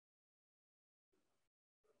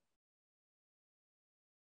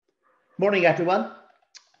Morning, everyone,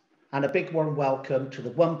 and a big warm welcome to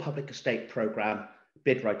the One Public Estate Programme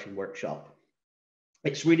Bid Writing Workshop.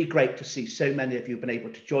 It's really great to see so many of you have been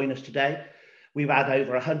able to join us today. We've had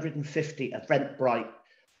over 150 Eventbrite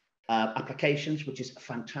applications, which is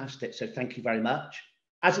fantastic, so thank you very much.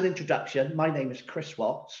 As an introduction, my name is Chris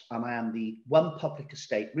Watts, and I am the One Public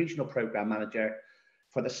Estate Regional Programme Manager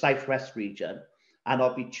for the South West region, and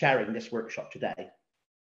I'll be chairing this workshop today.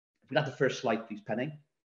 If we have the first slide, please, Penny.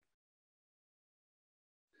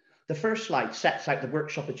 The first slide sets out the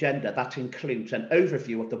workshop agenda that includes an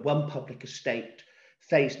overview of the One Public Estate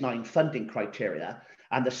Phase 9 funding criteria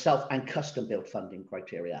and the self and custom build funding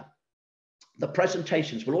criteria. The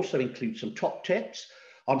presentations will also include some top tips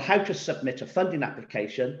on how to submit a funding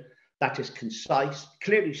application that is concise,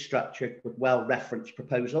 clearly structured with well-referenced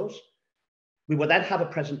proposals. We will then have a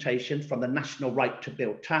presentation from the National Right to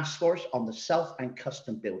Build Task Force on the self and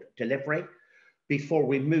custom build delivery before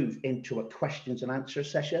we move into a questions and answer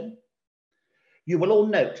session. You will all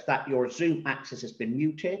note that your Zoom access has been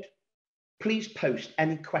muted. Please post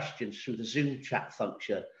any questions through the Zoom chat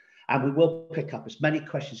function, and we will pick up as many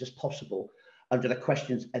questions as possible under the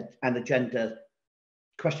questions and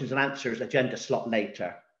answers agenda slot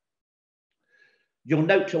later. You'll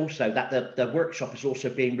note also that the workshop is also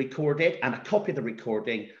being recorded, and a copy of the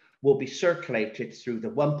recording will be circulated through the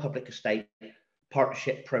One Public Estate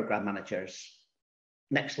Partnership Programme Managers.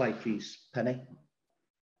 Next slide, please, Penny.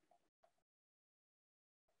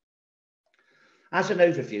 As an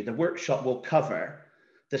overview, the workshop will cover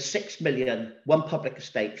the £6 million One Public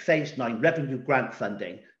Estate Phase 9 revenue grant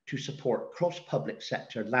funding to support cross-public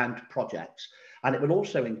sector land projects, and it will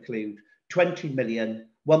also include £20 million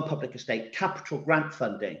One Public Estate capital grant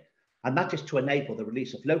funding, and that is to enable the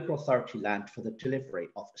release of local authority land for the delivery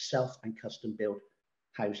of self and custom build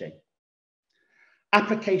housing.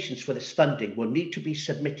 Applications for this funding will need to be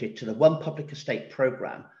submitted to the One Public Estate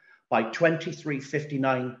Programme by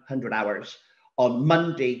 23:59 hours on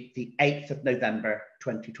Monday, the 8th of November,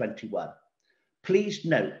 2021. Please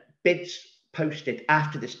note, bids posted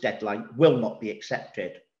after this deadline will not be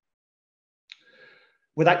accepted.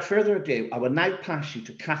 Without further ado, I will now pass you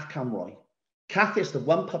to Kath Camroy. Kath is the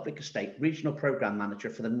One Public Estate Regional Programme Manager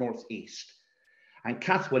for the North East, and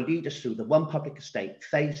Kath will lead us through the One Public Estate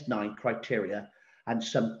Phase 9 criteria and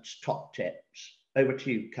some top tips. Over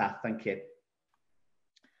to you, Kath. Thank you.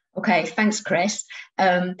 Okay, thanks, Chris.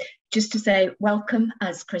 Just to say welcome,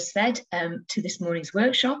 as Chris said, to this morning's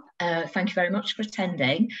workshop. Thank you very much for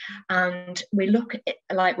attending. And we look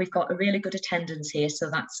like we've got a really good attendance here, so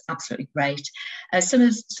that's absolutely great.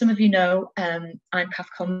 Some of you know, I'm Kath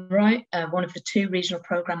Conroy, one of the two regional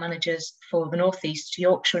programme managers for the North East,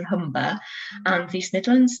 Yorkshire and Humber, and the East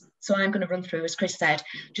Midlands. So I'm going to run through, as Chris said,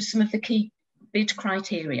 just some of the key bid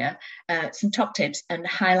criteria, some top tips, and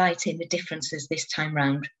highlighting the differences this time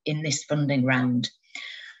round in this funding round.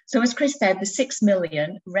 So as Chris said, the £6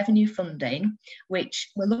 million revenue funding, which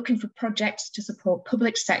we're looking for projects to support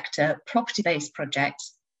public sector property-based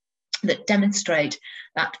projects that demonstrate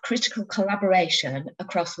that critical collaboration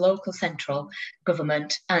across local central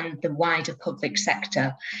government and the wider public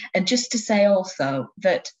sector. And just to say also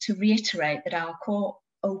that, to reiterate that our core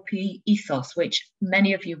OPE ethos, which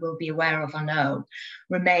many of you will be aware of, I know,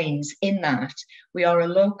 remains in that we are a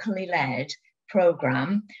locally led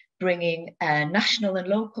programme bringing national and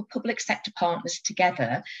local public sector partners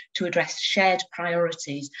together to address shared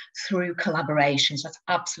priorities through collaborations. That's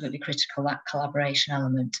absolutely critical, that collaboration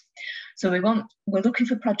element. So we're looking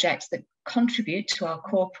for projects that contribute to our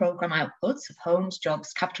core programme outputs of homes,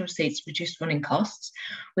 jobs, capital receipts, reduced running costs,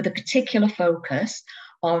 with a particular focus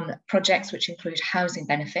on projects which include housing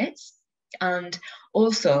benefits. And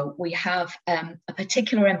also we have a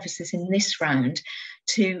particular emphasis in this round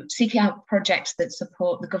to seek out projects that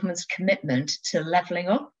support the government's commitment to levelling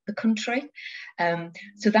up the country.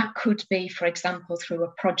 So that could be, for example, through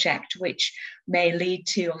a project which may lead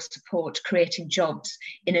to or support creating jobs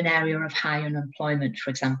in an area of high unemployment,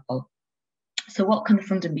 for example. So what can the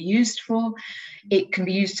funding be used for? It can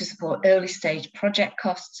be used to support early stage project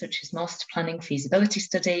costs such as master planning, feasibility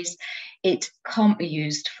studies. It can't be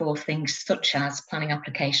used for things such as planning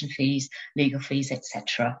application fees, legal fees,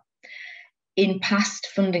 etc. In past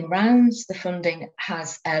funding rounds, the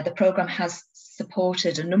programme has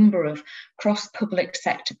supported a number of cross-public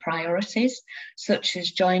sector priorities, such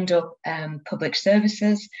as joined up public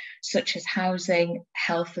services, such as housing,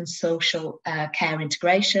 health and social care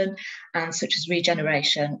integration, and such as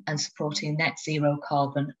regeneration and supporting net zero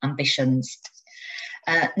carbon ambitions.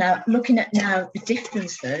 Now, looking at the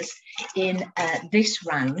differences in this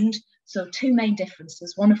round, So two main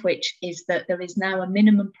differences, one of which is that there is now a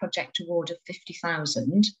minimum project award of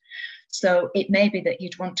 50,000. So it may be that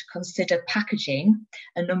you'd want to consider packaging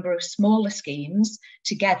a number of smaller schemes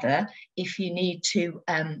together if you need to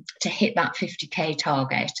hit that 50k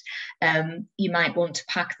target. You might want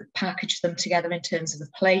to package them together in terms of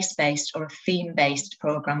a place-based or a theme-based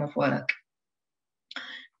programme of work.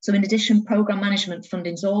 So in addition, programme management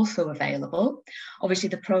funding is also available. Obviously,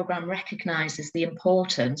 the programme recognises the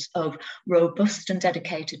importance of robust and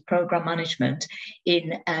dedicated programme management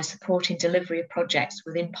in supporting delivery of projects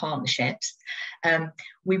within partnerships.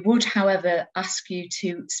 We would, however, ask you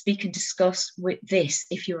to speak and discuss with this,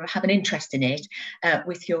 if you have an interest in it,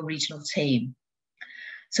 with your regional team.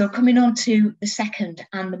 So coming on to the second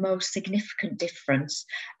and the most significant difference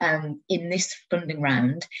in this funding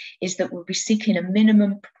round is that we'll be seeking a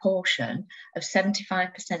minimum proportion of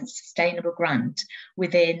 75% sustainable grant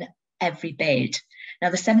within every bid. Now,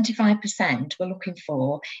 the 75% we're looking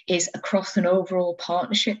for is across an overall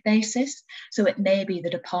partnership basis. So it may be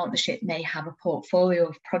that a partnership may have a portfolio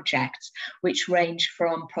of projects which range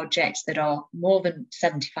from projects that are more than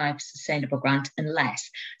 75 sustainable grant and less.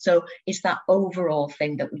 So it's that overall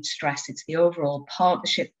thing that we'd stress. It's the overall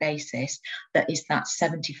partnership basis that is that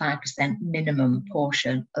 75% minimum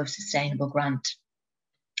portion of sustainable grant.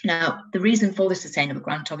 Now, the reason for the sustainable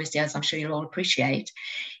grant, obviously, as I'm sure you'll all appreciate,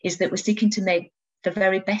 is that we're seeking to make the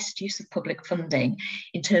very best use of public funding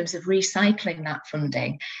in terms of recycling that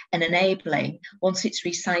funding and enabling, once it's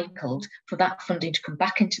recycled, for that funding to come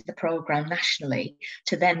back into the programme nationally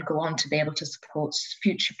to then go on to be able to support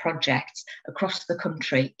future projects across the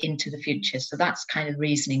country into the future. So that's kind of the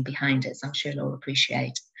reasoning behind it, as I'm sure you'll all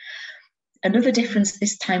appreciate. Another difference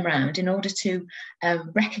this time round, in order to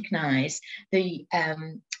recognise the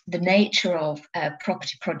nature of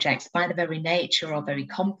property projects, by the very nature, are very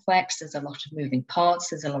complex. There's a lot of moving parts,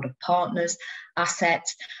 there's a lot of partners,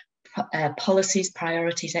 assets, policies,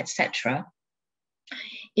 priorities, etc.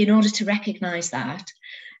 In order to recognise that,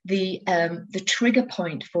 the trigger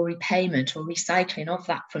point for repayment or recycling of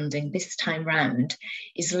that funding this time round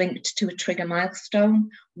is linked to a trigger milestone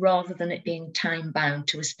rather than it being time bound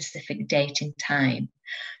to a specific date in time.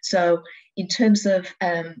 So in terms of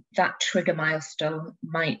that trigger milestone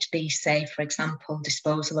might be, say, for example,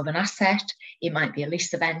 disposal of an asset, it might be a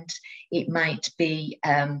lease event, it might be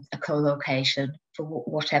a co-location for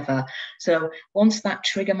whatever. So once that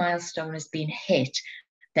trigger milestone has been hit,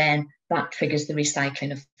 then that triggers the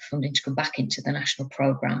recycling of funding to come back into the national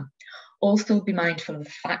programme. Also be mindful of the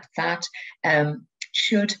fact that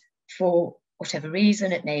should, for whatever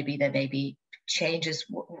reason, it may be there may be changes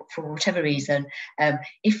for whatever reason,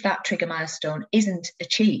 if that trigger milestone isn't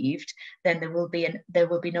achieved, then there will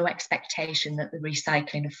be no expectation that the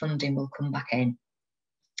recycling of funding will come back in.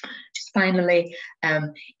 Just finally,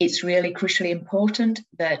 it's really crucially important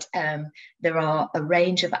that there are a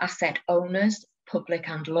range of asset owners, public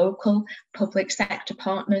and local, public sector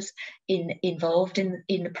partners involved in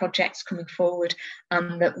the projects coming forward,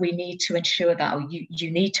 and that we need to ensure that, or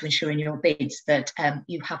you need to ensure in your bids that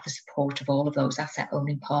you have the support of all of those asset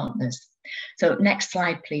owning partners. So next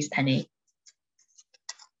slide, please, Penny.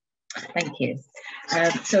 Thank you.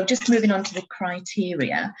 So just moving on to the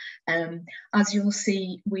criteria, as you'll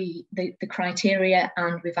see, the criteria,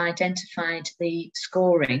 and we've identified the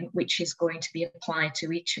scoring which is going to be applied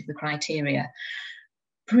to each of the criteria.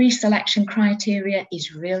 Pre-selection criteria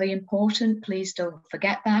is really important. Please don't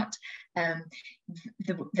forget that.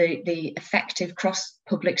 The effective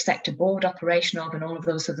cross-public sector board operation of, and all of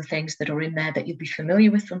those other things that are in there that you'll be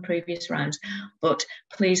familiar with from previous rounds. But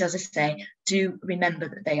please, as I say, do remember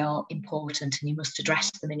that they are important and you must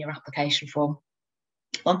address them in your application form.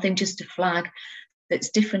 One thing just to flag that's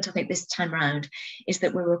different, I think, this time round is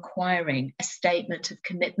that we're requiring a statement of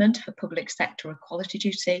commitment for public sector equality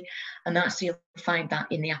duty, and you'll find that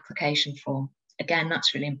in the application form. Again,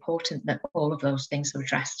 that's really important that all of those things are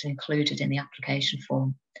addressed and included in the application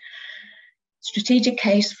form. Strategic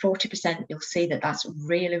case, 40%, you'll see that that's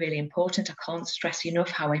really, really important. I can't stress enough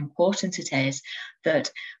how important it is that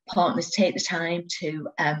partners take the time to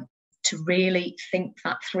really think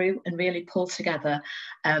that through and really pull together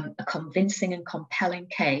a convincing and compelling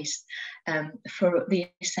case for the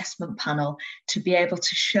assessment panel to be able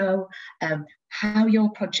to show how your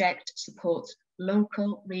project supports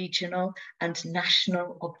local, regional and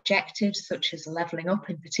national objectives, such as levelling up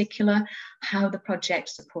in particular, how the project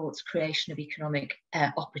supports creation of economic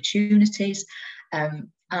opportunities,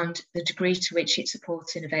 and the degree to which it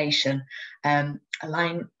supports innovation,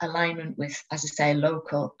 alignment with, as I say,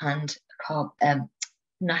 local and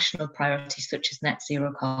national priorities such as net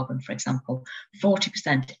zero carbon, for example.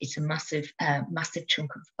 40%, it's a massive, massive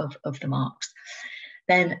chunk of the marks.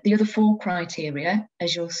 Then the other 4 criteria,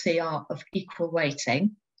 as you'll see, are of equal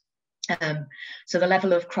weighting. So the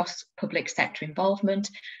level of cross-public sector involvement,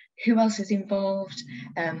 who else is involved,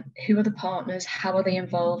 who are the partners, how are they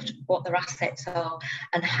involved, what their assets are,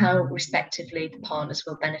 and how respectively the partners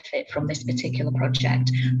will benefit from this particular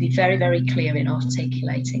project. Be very, very clear in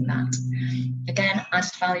articulating that. Again,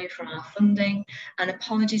 added value from our funding, and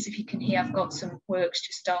apologies if you can hear, I've got some works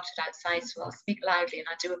just started outside, so I'll speak loudly, and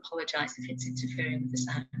I do apologise if it's interfering with the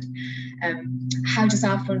sound. How does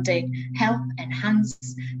our funding help, enhance?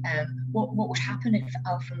 What would happen if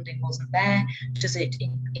our funding wasn't there? Does it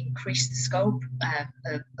increase the scope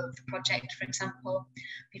of the project, for example?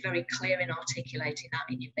 Be very clear in articulating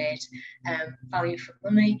that in your bid. Value for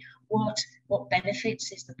money. What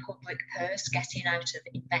benefits is the public purse getting out of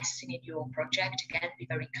investing in your project? Again, be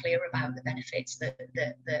very clear about the benefits and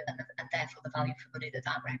therefore the value for money that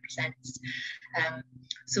represents.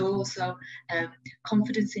 So also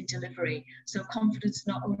confidence in delivery. So confidence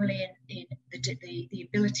not only in the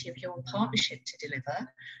ability of your partnership to deliver.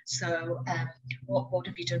 So what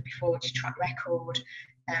have you done before? What's your track record?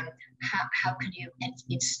 How can you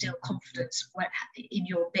instill confidence in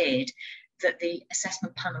your bid that the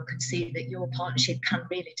assessment panel can see that your partnership can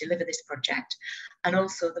really deliver this project, and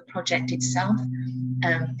also the project itself,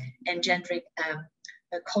 engendering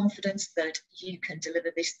a confidence that you can deliver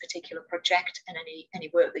this particular project and any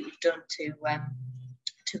work that you've done to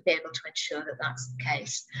be able to ensure that that's the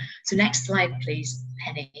case. So next slide, please,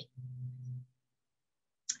 Penny.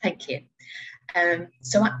 Thank you.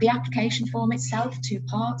 So the application form itself, 2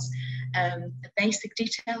 parts. The basic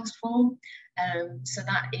details form, so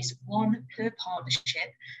that is 1 per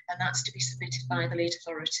partnership, and that's to be submitted by the lead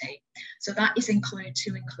authority. So that is to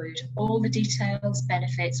include all the details,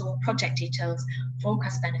 benefits, all project details,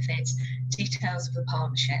 forecast benefits, details of the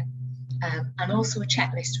partnership. And also a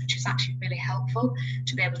checklist, which is actually really helpful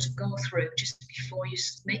to be able to go through just before you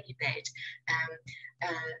submit your bid,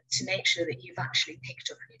 to make sure that you've actually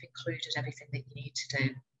picked up and you've included everything that you need to do.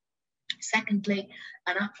 Secondly,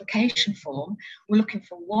 an application form. We're looking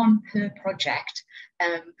for 1 per project,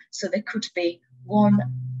 so there could be 1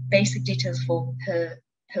 basic details form per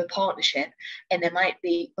partnership, and there might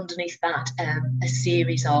be underneath that a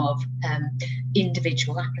series of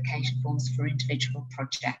individual application forms for individual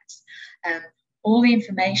projects. All the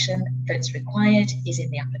information that's required is in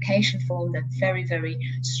the application form. They're very, very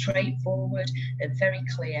straightforward, they're very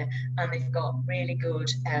clear, and they've got really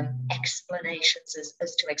good explanations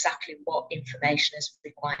as to exactly what information is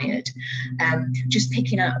required. Just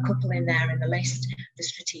picking out a couple in there in the list: the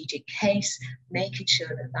strategic case, making sure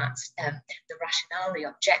that that's the rationale, the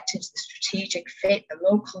objectives, the strategic fit, the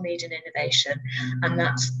local need and innovation, and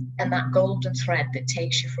that golden thread that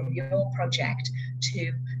takes you from your project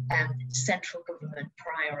to central government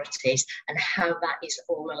priorities and how that is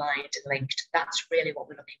all aligned and linked. That's really what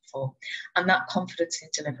we're looking for. And that confidence in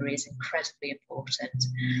delivery is incredibly important.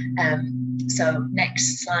 So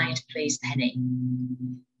next slide, please, Penny.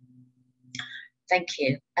 Thank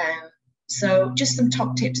you. So just some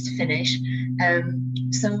top tips to finish.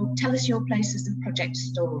 So tell us your places and project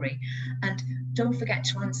story, and don't forget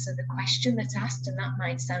to answer the question that's asked, and that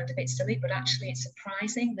might sound a bit silly, but actually it's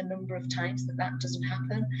surprising the number of times that doesn't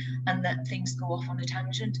happen and that things go off on a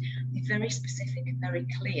tangent. Be very specific and very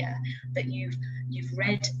clear that you've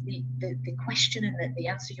read the question and that the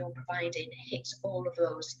answer you're providing hits all of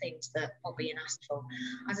those things that are being asked for.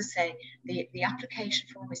 As I say, the application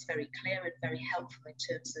form is very clear and very helpful in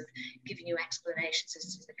terms of giving you explanations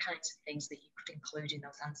as to the kinds of things that you could include in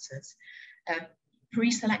those answers.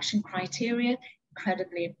 Pre-selection criteria,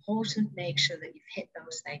 incredibly important. Make sure that you've hit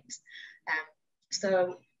those things.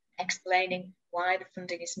 So explaining why the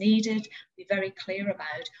funding is needed, be very clear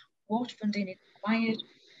about what funding is required,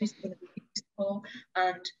 who's going to be used for,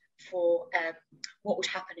 and for what would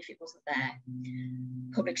happen if it wasn't there.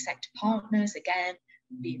 Public sector partners, again,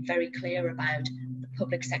 be very clear about the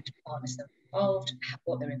public sector partners that are involved,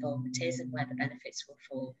 what their involvement is and where the benefits will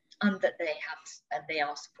fall, and that they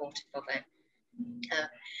are supportive of it.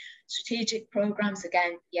 Strategic programs,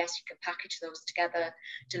 again, yes, you can package those together.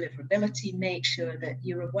 Deliverability, make sure that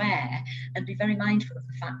you're aware and be very mindful of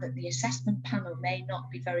the fact that the assessment panel may not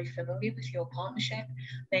be very familiar with your partnership,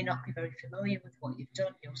 may not be very familiar with what you've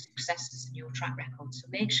done, your successes and your track record. So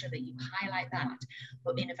make sure that you highlight that,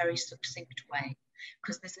 but in a very succinct way,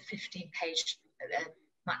 because there's a 15-page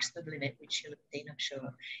maximum limit, which you'll have seen, I'm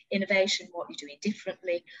sure. Innovation, what you're doing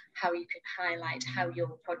differently, how you can highlight how your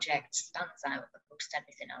project stands out amongst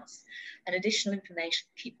everything else. And additional information,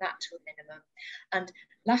 keep that to a minimum. And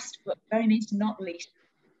last but very not least,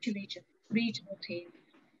 regional team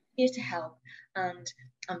here to help, and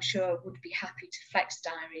I'm sure would be happy to flex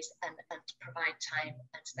diaries and provide time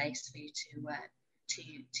and space for you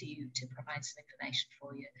to provide some information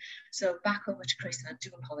for you. So back over to Chris, and I do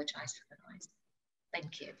apologise for the noise.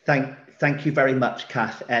 Thank you. Thank you very much,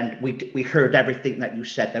 Kath. And we heard everything that you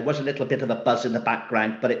said. There was a little bit of a buzz in the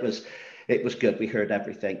background, but it was good. We heard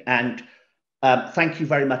everything. And thank you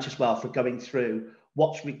very much as well for going through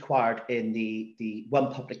what's required in the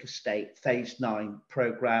One Public Estate Phase 9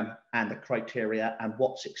 programme and the criteria, and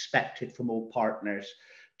what's expected from all partners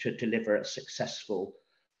to deliver a successful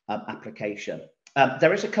application.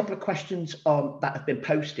 There is a couple of questions that have been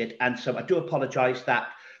posted, and so I do apologise that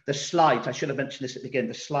the slides, I should have mentioned this at the beginning,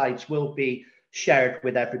 the slides will be shared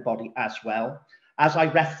with everybody as well. As I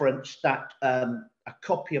referenced, that a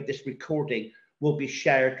copy of this recording will be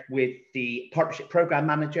shared with the partnership programme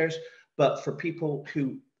managers, but for people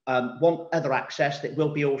who want other access, it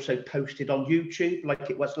will be also posted on YouTube like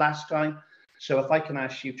it was last time. So if I can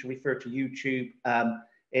ask you to refer to YouTube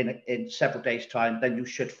in several days' time, then you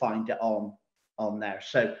should find it on there.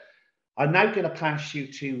 So I'm now going to pass you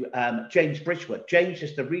to James Bridgewood. James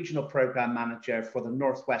is the Regional Programme Manager for the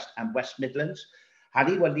North West and West Midlands, and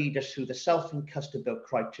he will lead us through the self and custom build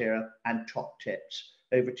criteria and top tips.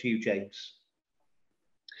 Over to you, James.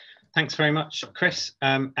 Thanks very much, Chris,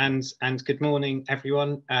 and good morning,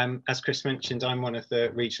 everyone. As Chris mentioned, I'm one of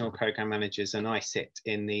the regional programme managers, and I sit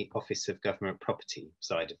in the Office of Government Property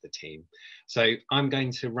side of the team. So I'm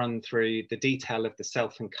going to run through the detail of the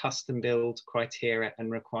self and custom build criteria and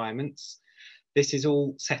requirements. This is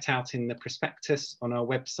all set out in the prospectus on our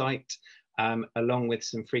website, along with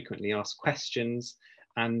some frequently asked questions,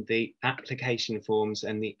 and the application forms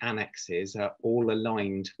and the annexes are all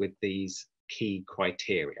aligned with these key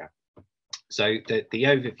criteria. So the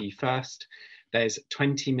overview first, there's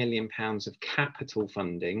 £20 million of capital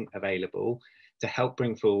funding available to help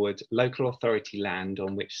bring forward local authority land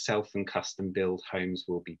on which self and custom build homes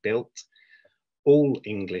will be built. All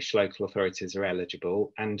English local authorities are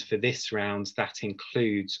eligible, and for this round that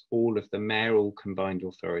includes all of the mayoral combined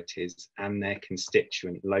authorities and their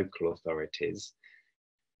constituent local authorities.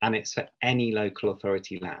 And it's for any local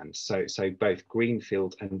authority land. So both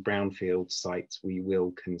greenfield and brownfield sites we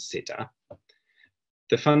will consider.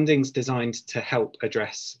 The funding's designed to help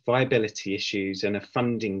address viability issues and a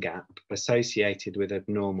funding gap associated with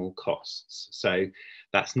abnormal costs. So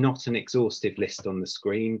that's not an exhaustive list on the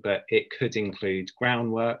screen, but it could include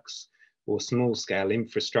groundworks or small scale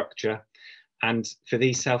infrastructure. And for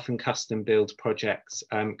these self and custom build projects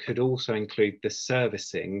could also include the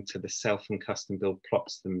servicing to the self and custom build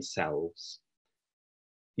plots themselves.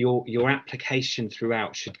 Your application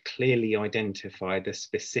throughout should clearly identify the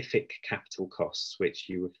specific capital costs which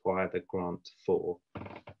you require the grant for.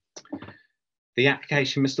 The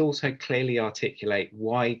application must also clearly articulate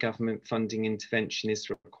why government funding intervention is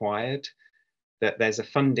required, that there's a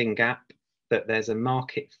funding gap, that there's a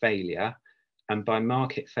market failure. And by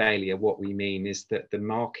market failure, what we mean is that the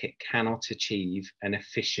market cannot achieve an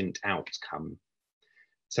efficient outcome.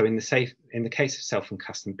 So in the case of self and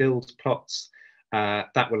custom build plots,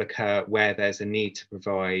 that will occur where there's a need to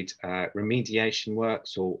provide remediation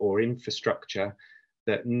works or infrastructure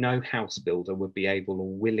that no house builder would be able or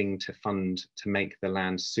willing to fund to make the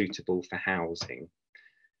land suitable for housing.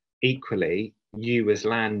 Equally, you as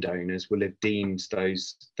landowners will have deemed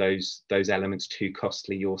those elements too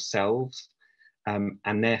costly yourselves.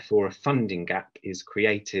 And therefore a funding gap is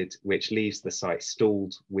created which leaves the site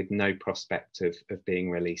stalled with no prospect of being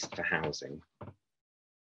released for housing.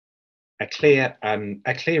 A clear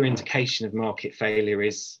indication of market failure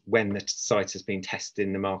is when the site has been tested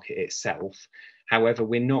in the market itself. However,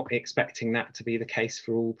 we're not expecting that to be the case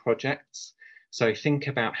for all projects. So think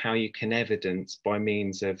about how you can evidence by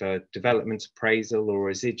means of a development appraisal or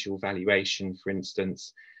residual valuation, for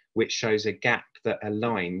instance, which shows a gap that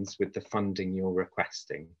aligns with the funding you're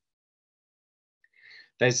requesting.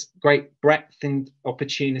 There's great breadth and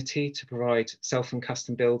opportunity to provide self and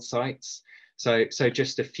custom build sites. So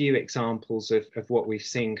just a few examples of what we've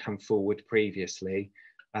seen come forward previously.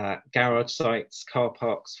 Garage sites, car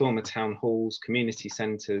parks, former town halls, community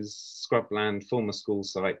centres, scrubland, former school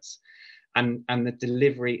sites. And the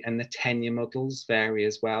delivery and the tenure models vary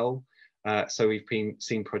as well. So we've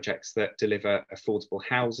seen projects that deliver affordable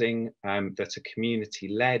housing, that are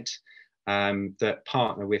community-led, that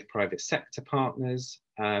partner with private sector partners,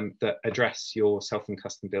 that address your self and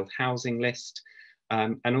custom build housing list,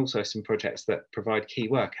 and also some projects that provide key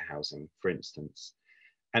worker housing, for instance.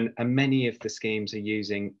 And many of the schemes are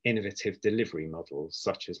using innovative delivery models,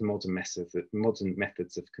 such as modern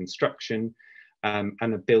methods of construction, and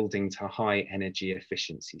are building to high energy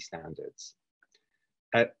efficiency standards.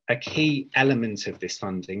 A key element of this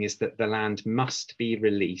funding is that the land must be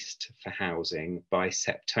released for housing by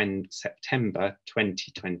September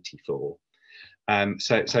 2024.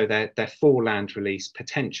 So there are 4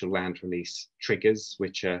 potential land release triggers,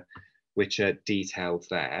 which are detailed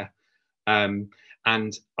there.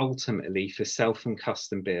 And ultimately, for self and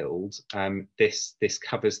custom build, this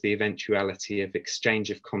covers the eventuality of exchange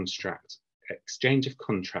of contracts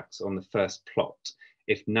on the first plot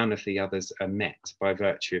if none of the others are met by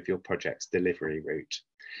virtue of your project's delivery route.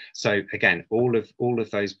 So again, all of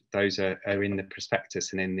those are in the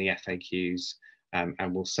prospectus and in the FAQs,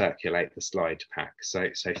 and we'll circulate the slide pack. So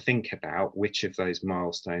think about which of those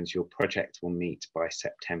milestones your project will meet by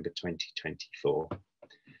September 2024.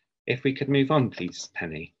 If we could move on, please,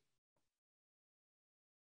 Penny.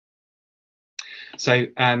 So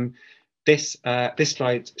this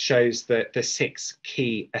slide shows the 6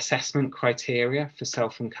 key assessment criteria for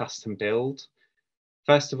self and custom build.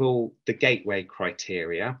 First of all, the gateway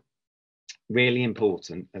criteria, really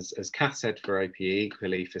important, as Kath said for OPE,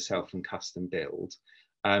 equally for self and custom build.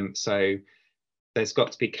 So there's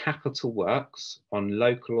got to be capital works on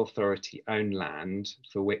local authority owned land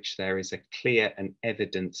for which there is a clear and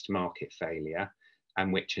evidenced market failure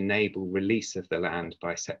and which enable release of the land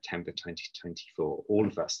by September 2024. All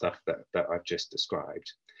of that stuff that I've just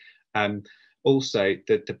described. Also,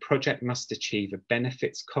 the project must achieve a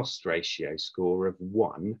benefits cost ratio score of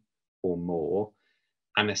 1 or more,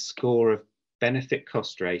 and a score of benefit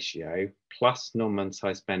cost ratio plus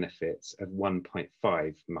non-monetised benefits of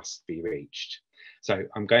 1.5 must be reached. So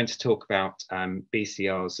I'm going to talk about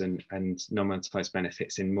BCRs and non-monetised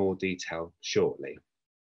benefits in more detail shortly.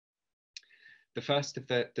 The first of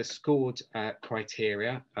the scored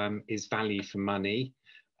criteria is value for money,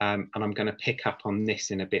 and I'm going to pick up on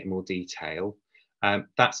this in a bit more detail.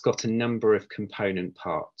 That's got a number of component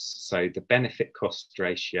parts. So the benefit cost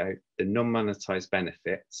ratio, the non-monetised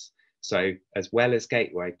benefits, so as well as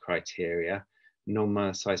gateway criteria,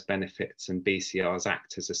 non-monetised benefits and BCRs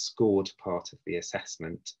act as a scored part of the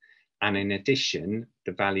assessment. And in addition,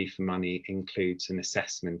 the value for money includes an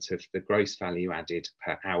assessment of the gross value added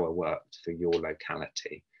per hour worked for your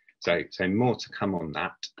locality. So more to come on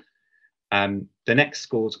that. The next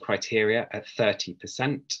scored criteria at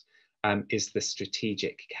 30% is the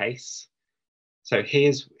strategic case. So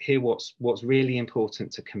here what's really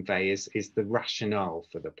important to convey is the rationale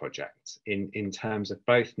for the project in terms of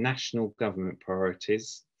both national government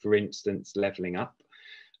priorities, for instance, levelling up.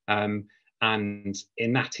 And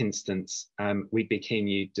in that instance, we'd be keen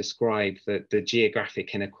you describe the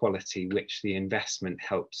geographic inequality which the investment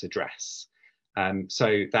helps address.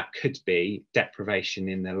 So that could be deprivation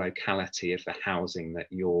in the locality of the housing that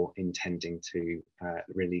you're intending to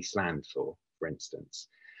release land for instance.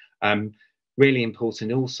 Really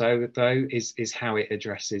important also, though, is how it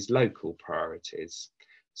addresses local priorities.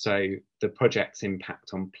 So the project's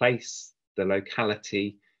impact on place, the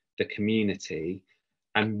locality, the community,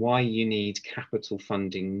 and why you need capital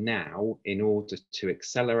funding now in order to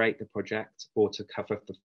accelerate the project or to cover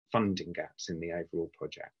the funding gaps in the overall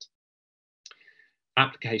project.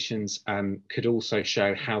 Applications could also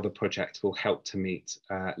show how the project will help to meet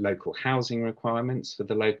local housing requirements for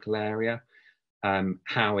the local area,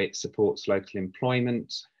 how it supports local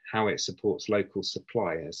employment, how it supports local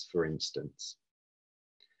suppliers, for instance.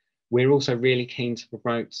 We're also really keen to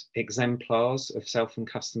promote exemplars of self and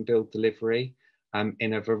custom build delivery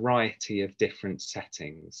in a variety of different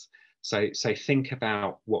settings. So think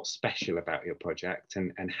about what's special about your project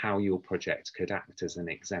and how your project could act as an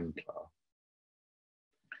exemplar.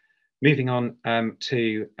 Moving on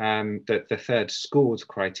to the third scored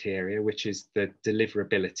criteria, which is the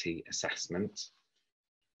deliverability assessment.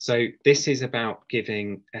 So this is about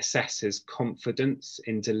giving assessors confidence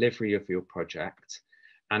in delivery of your project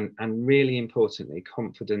and really importantly,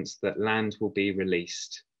 confidence that land will be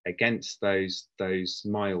released against those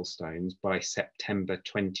milestones by September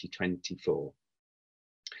 2024.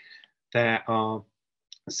 There are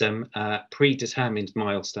some predetermined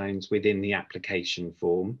milestones within the application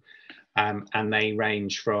form, and they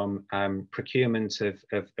range from procurement of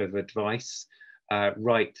advice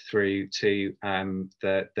right through to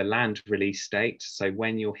the land release date, so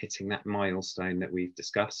when you're hitting that milestone that we've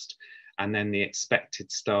discussed, and then the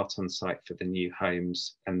expected start on site for the new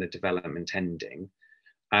homes and the development ending.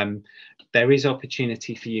 There is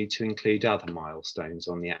opportunity for you to include other milestones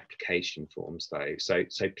on the application forms though, so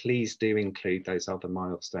please do include those other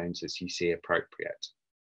milestones as you see appropriate.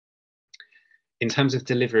 In terms of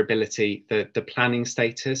deliverability, the planning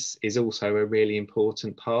status is also a really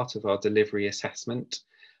important part of our delivery assessment,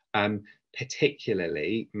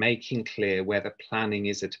 particularly making clear whether planning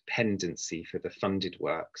is a dependency for the funded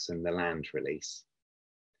works and the land release.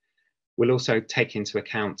 We'll also take into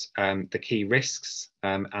account the key risks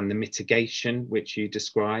and the mitigation which you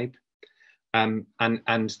describe. And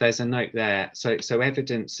there's a note there. So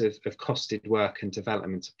evidence of costed work and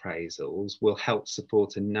development appraisals will help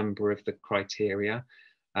support a number of the criteria.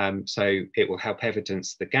 So it will help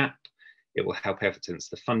evidence the gap. It will help evidence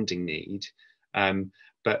the funding need.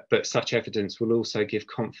 But such evidence will also give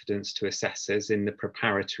confidence to assessors in the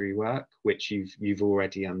preparatory work which you've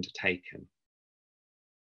already undertaken.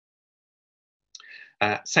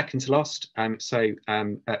 Second to last, at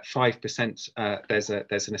 5%,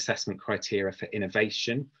 there's an assessment criteria for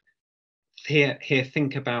innovation. Here,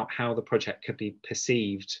 think about how the project could be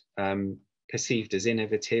perceived as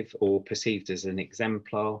innovative or perceived as an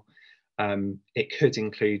exemplar. It could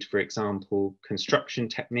include, for example, construction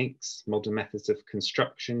techniques, modern methods of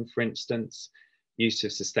construction, for instance, use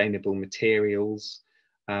of sustainable materials,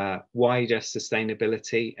 wider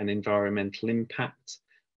sustainability and environmental impact,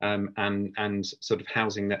 and sort of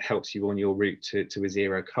housing that helps you on your route to a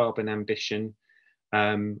zero carbon ambition,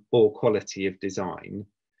 or quality of design.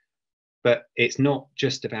 But it's not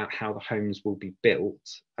just about how the homes will be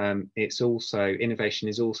built. It's also, innovation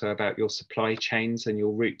is also about your supply chains and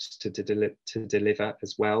your routes to deliver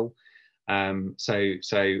as well. So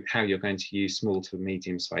how you're going to use small to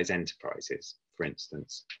medium-sized enterprises, for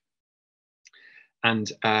instance.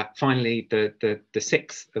 And finally, the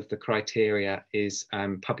sixth of the criteria is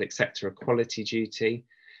public sector equality duty.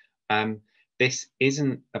 This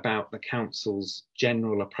isn't about the council's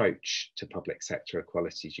general approach to public sector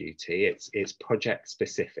equality duty, it's project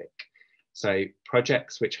specific. So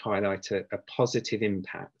projects which highlight a positive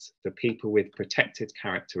impact for people with protected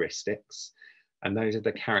characteristics, and those are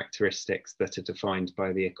the characteristics that are defined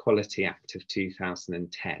by the Equality Act of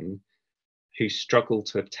 2010, who struggle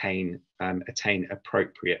to attain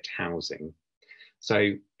appropriate housing.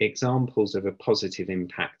 So examples of a positive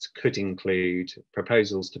impact could include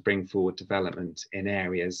proposals to bring forward development in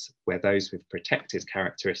areas where those with protected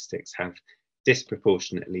characteristics have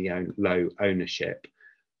disproportionately low ownership,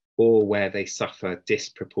 or where they suffer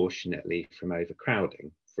disproportionately from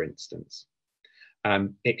overcrowding, for instance.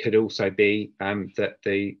 It could also be that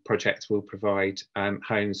the project will provide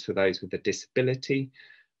homes for those with a disability,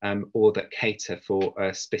 or that cater for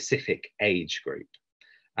a specific age group.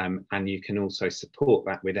 And you can also support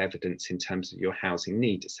that with evidence in terms of your housing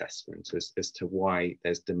need assessment as to why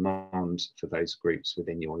there's demand for those groups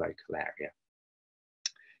within your local area.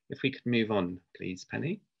 If we could move on, please,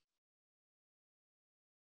 Penny.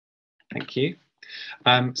 Thank you.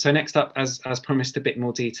 So next up, as promised, a bit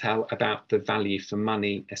more detail about the value for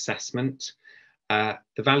money assessment. The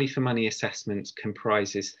value for money assessment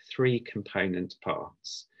comprises three component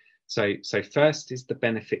parts. So first is the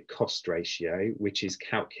benefit cost ratio, which is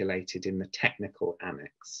calculated in the technical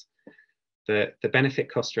annex. The benefit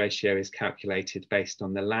cost ratio is calculated based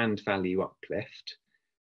on the land value uplift.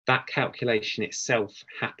 That calculation itself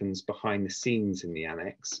happens behind the scenes in the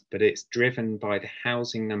annex, but it's driven by the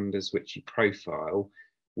housing numbers which you profile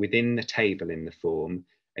within the table in the form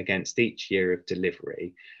against each year of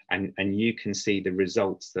delivery. And you can see the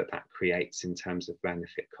results that creates in terms of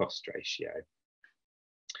benefit cost ratio.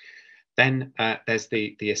 Then there's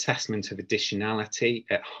the assessment of additionality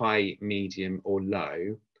at high, medium or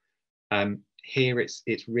low. Here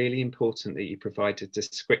it's really important that you provide a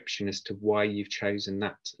description as to why you've chosen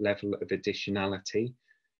that level of additionality.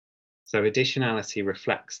 So additionality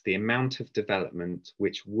reflects the amount of development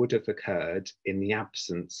which would have occurred in the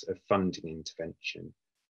absence of funding intervention.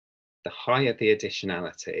 The higher the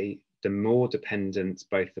additionality, the more dependent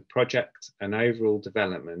both the project and overall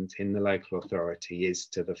development in the local authority is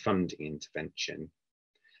to the funding intervention.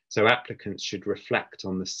 So applicants should reflect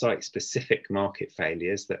on the site-specific market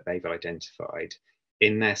failures that they've identified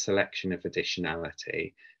in their selection of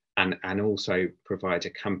additionality, and also provide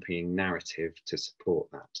accompanying narrative to support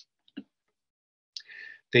that.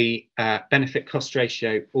 The benefit cost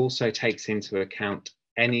ratio also takes into account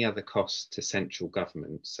any other costs to central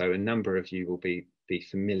government. So a number of you will be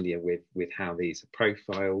familiar with how these are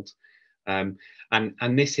profiled. And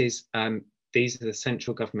this is, these are the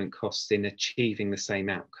central government costs in achieving the same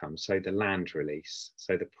outcome. So the land release,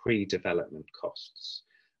 so the pre-development costs,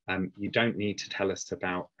 You don't need to tell us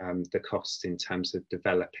about the costs in terms of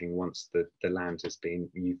developing once the land has been,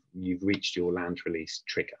 you've reached your land release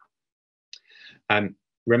trigger.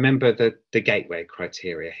 Remember the gateway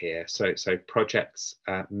criteria here. So projects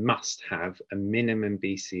must have a minimum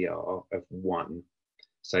BCR of 1.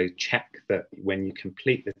 So check that when you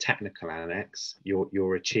complete the technical annex,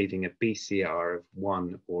 you're achieving a BCR of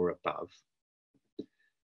 1 or above.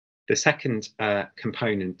 The second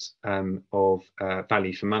component of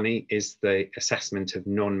value for money is the assessment of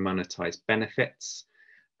non-monetized benefits.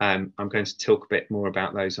 I'm going to talk a bit more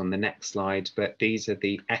about those on the next slide, but these are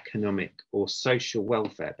the economic or social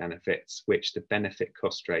welfare benefits which the benefit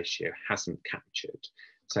cost ratio hasn't captured.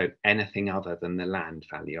 So anything other than the land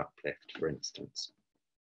value uplift, for instance.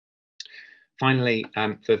 Finally,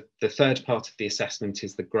 the third part of the assessment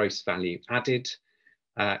is the gross value added.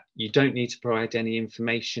 You don't need to provide any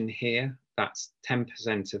information here. That's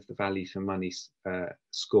 10% of the value for money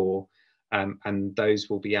score. And those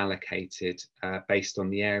will be allocated based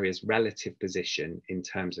on the area's relative position in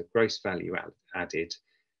terms of gross value added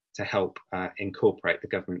to help incorporate the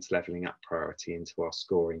government's levelling up priority into our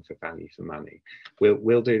scoring for value for money.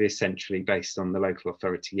 We'll do this centrally based on the local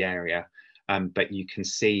authority area, but you can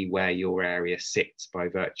see where your area sits by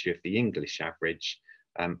virtue of the English average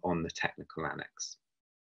on the technical annex.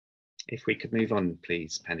 If we could move on,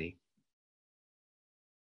 please, Penny.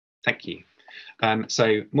 Thank you.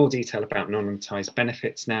 So more detail about non-monetized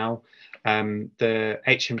benefits now. The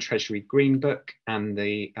HM Treasury Green Book and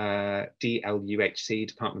the DLUHC,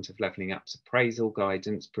 Department of Levelling Up's appraisal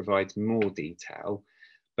guidance provides more detail,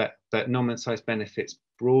 but non-monetized benefits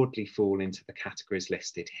broadly fall into the categories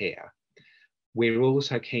listed here. We're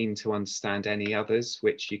also keen to understand any others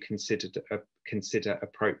which you consider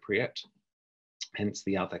appropriate, hence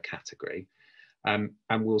the other category. And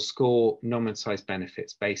we'll score non-monetized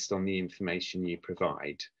benefits based on the information you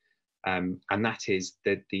provide. And that is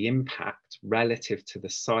the impact relative to the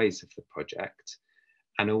size of the project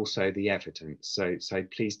and also the evidence. So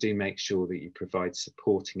please do make sure that you provide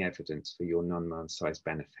supporting evidence for your non-monetized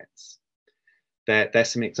benefits. There's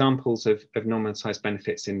some examples of non-monetized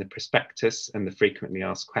benefits in the prospectus and the frequently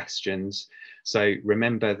asked questions. So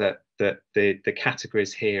remember that the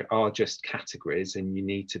categories here are just categories and you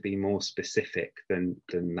need to be more specific than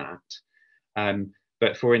that.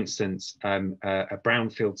 But for instance, a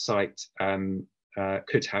brownfield site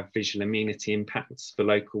could have visual amenity impacts for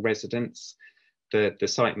local residents. The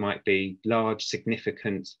site might be large,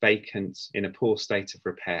 significant, vacant, in a poor state of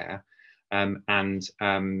repair. And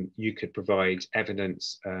you could provide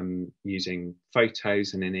evidence using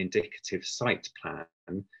photos and an indicative site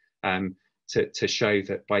plan to show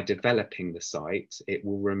that by developing the site, it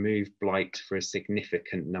will remove blight for a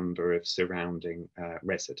significant number of surrounding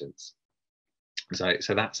residents.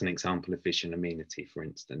 So that's an example of visual amenity, for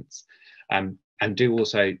instance. And do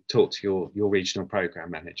also talk to your regional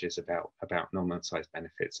programme managers about non-monetized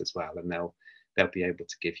benefits as well, and they'll be able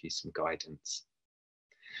to give you some guidance.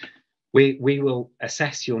 We will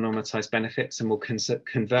assess your non-monetized benefits and will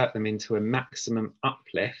convert them into a maximum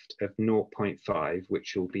uplift of 0.5,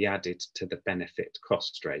 which will be added to the benefit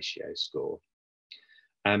cost ratio score.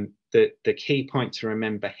 The key point to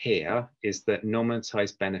remember here is that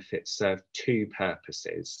non-monetized benefits serve two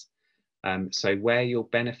purposes. So where your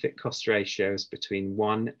benefit cost ratio is between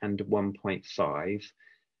 1 and 1.5,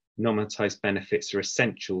 non-monetized benefits are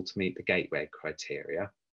essential to meet the gateway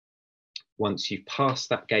criteria. Once you've passed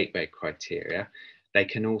that gateway criteria, they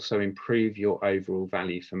can also improve your overall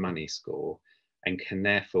value for money score and can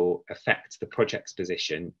therefore affect the project's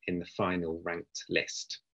position in the final ranked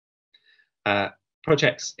list.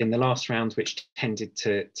 Projects in the last round which tended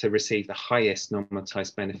to receive the highest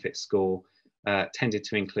non-monetized benefit score tended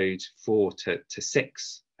to include 4 to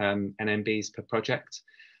 6 NMBs per project.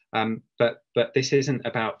 But this isn't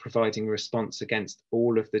about providing a response against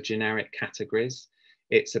all of the generic categories.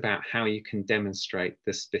 It's about how you can demonstrate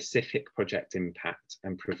the specific project impact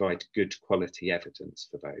and provide good quality evidence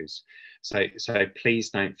for those. So please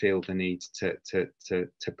don't feel the need to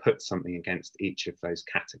put something against each of those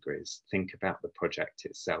categories. Think about the project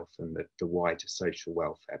itself and the wider social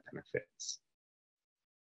welfare benefits.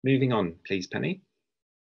 Moving on, please, Penny.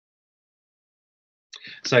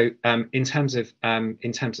 So in terms of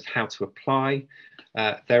how to apply,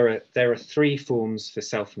 there are 3 forms for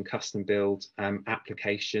self and custom build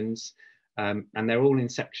applications, and they're all in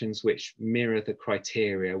sections which mirror the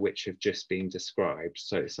criteria which have just been described.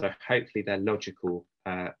 So hopefully they're logical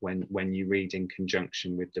when you read in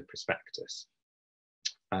conjunction with the prospectus.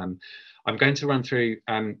 I'm going to run through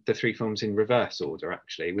the 3 forms in reverse order,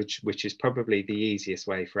 actually, which is probably the easiest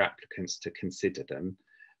way for applicants to consider them.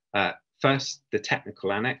 First, the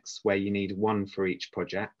technical annex, where you need one for each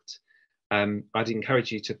project. I'd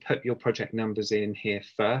encourage you to put your project numbers in here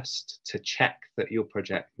first to check that your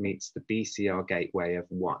project meets the BCR gateway of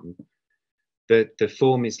 1. The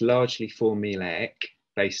form is largely formulaic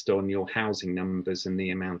based on your housing numbers and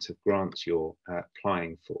the amount of grants you're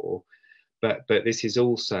applying for. But this is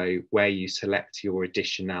also where you select your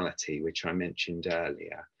additionality, which I mentioned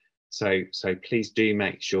earlier. So please do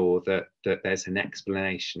make sure that there's an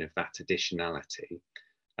explanation of that additionality,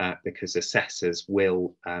 because assessors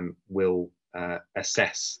will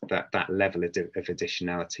assess that level of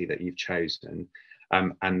additionality that you've chosen,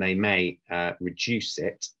 and they may reduce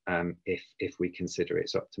it if we consider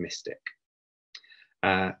it's optimistic.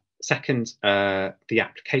 Second, the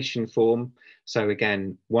application form. So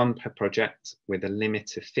again, 1 per project with a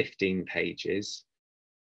limit of 15 pages.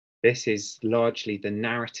 This is largely the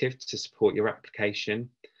narrative to support your application,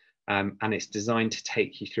 and it's designed to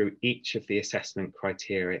take you through each of the assessment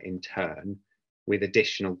criteria in turn, with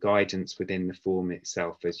additional guidance within the form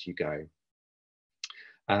itself as you go.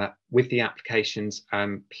 With the applications,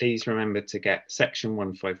 please remember to get Section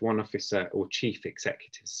 151 officer or chief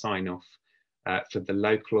executive sign-off for the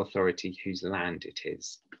local authority whose land it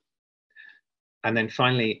is. And then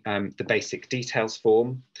finally, the basic details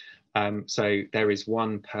form. So there is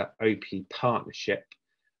 1 per OPE partnership.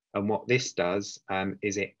 And what this does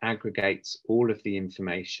is it aggregates all of the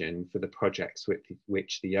information for the projects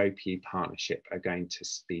which the OPE partnership are going to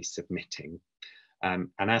be submitting. And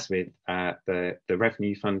as with the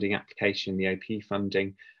revenue funding application, the OPE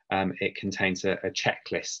funding, it contains a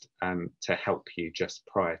checklist to help you just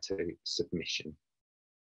prior to submission.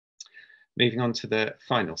 Moving on to the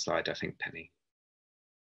final slide, I think, Penny.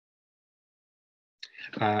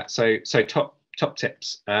 So top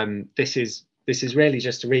tips. This is really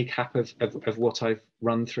just a recap of what I've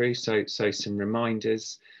run through. So some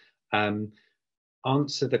reminders.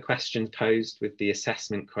 Answer the question posed with the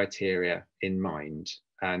assessment criteria in mind.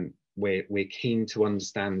 We're keen to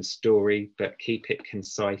understand the story, but keep it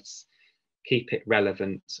concise, keep it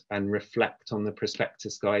relevant, and reflect on the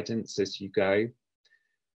prospectus guidance as you go.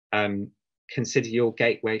 Consider your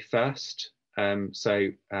gateway first. As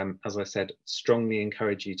I said, strongly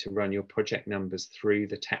encourage you to run your project numbers through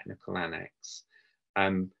the technical annex.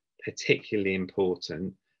 Particularly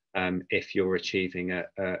important if you're achieving a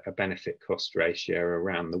benefit cost ratio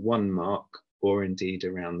around the 1 mark, or indeed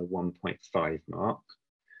around the 1.5 mark.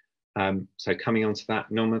 So coming on to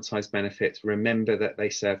that, normalised benefits, remember that they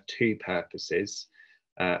serve 2 purposes.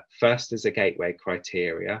 First, as a gateway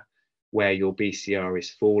criteria, where your BCR is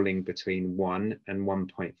falling between 1 and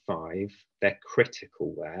 1.5, they're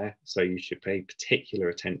critical there, so you should pay particular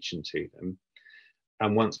attention to them.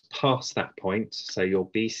 And once past that point, so your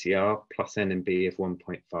BCR plus NMB of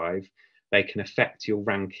 1.5, they can affect your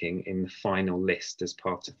ranking in the final list as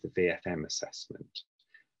part of the VFM assessment.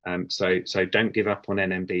 So don't give up on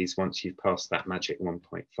NMBs once you've passed that magic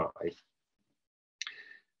 1.5.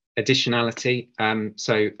 Additionality,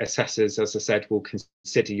 so assessors, as I said, will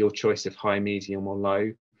consider your choice of high, medium or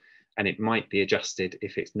low, and it might be adjusted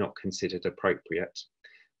if it's not considered appropriate.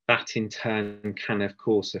 That in turn can of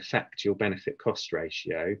course affect your benefit cost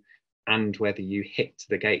ratio and whether you hit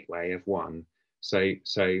the gateway of 1. So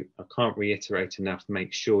I can't reiterate enough,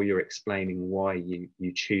 make sure you're explaining why you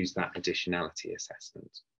choose that additionality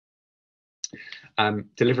assessment.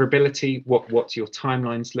 Deliverability, what your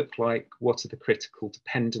timelines look like, what are the critical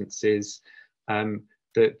dependencies.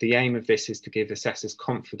 The aim of this is to give assessors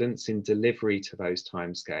confidence in delivery to those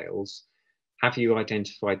timescales. Have you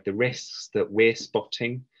identified the risks that we're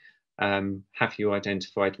spotting? Have you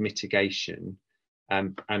identified mitigation?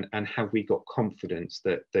 And have we got confidence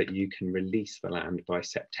that you can release the land by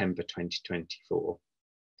September 2024?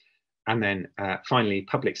 And then finally,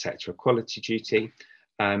 public sector equality duty.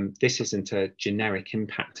 This isn't a generic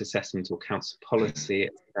impact assessment or council policy,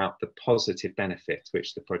 it's about the positive benefits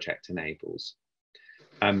which the project enables.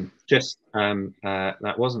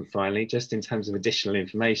 That wasn't finally, just in terms of additional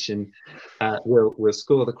information, we'll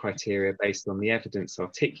score the criteria based on the evidence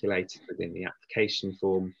articulated within the application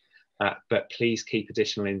form, but please keep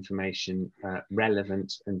additional information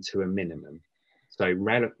relevant and to a minimum. So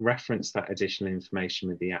reference that additional information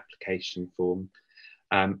with the application form.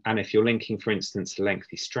 And if you're linking, for instance, to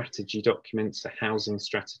lengthy strategy documents, a housing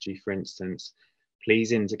strategy, for instance,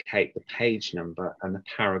 please indicate the page number and the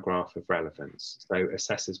paragraph of relevance, so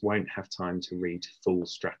assessors won't have time to read full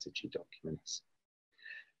strategy documents.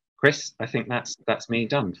 Chris, I think that's me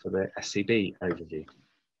done for the SCB overview.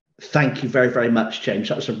 Thank you very, very much, James.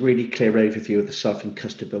 That was a really clear overview of the self and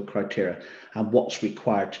custom build criteria and what's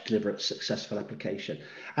required to deliver a successful application.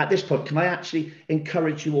 At this point, can I actually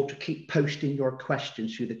encourage you all to keep posting your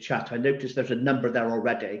questions through the chat? I noticed there's a number there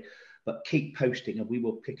already, but keep posting and we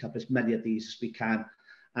will pick up as many of these as we can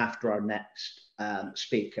after our next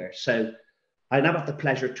speaker. So I now have the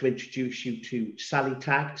pleasure to introduce you to Sally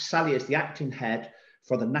Tagg. Sally is the acting head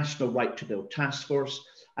for the National Right to Build Task Force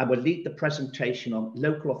and will lead the presentation on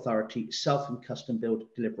local authority self and custom build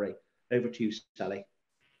delivery. Over to you, Sally.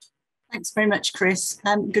 Thanks very much, Chris.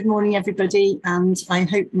 Good morning, everybody. And I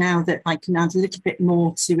hope now that I can add a little bit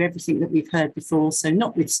more to everything that we've heard before. So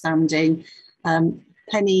notwithstanding,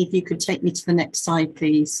 Penny, if you could take me to the next slide,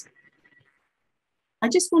 please. I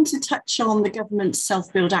just want to touch on the government's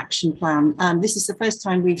self-build action plan. This is the first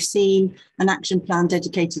time we've seen an action plan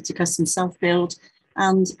dedicated to custom self-build.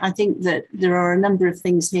 And I think that there are a number of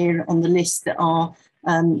things here on the list that are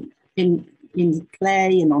in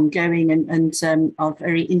play and ongoing and are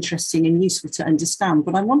very interesting and useful to understand.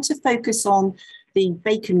 But I want to focus on the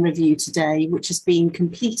Bacon Review today, which has been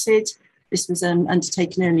completed. This was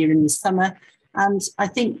undertaken earlier in the summer. And I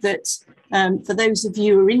think that for those of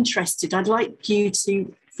you who are interested, I'd like you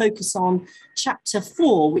to focus on Chapter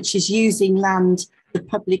 4, which is using land the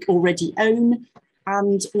public already own,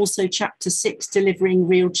 and also Chapter 6, delivering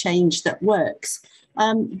real change that works.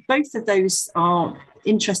 Both of those are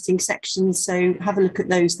interesting sections, so have a look at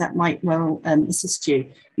those. That might well assist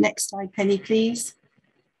you. Next slide, Penny, please.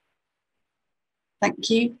 Thank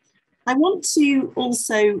you. I want to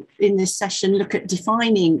also, in this session, look at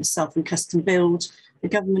defining self and custom build, the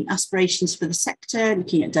government aspirations for the sector,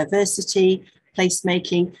 looking at diversity,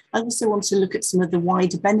 placemaking. I also want to look at some of the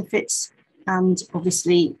wider benefits and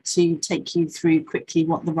obviously to take you through quickly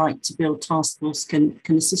what the Right to Build Task Force can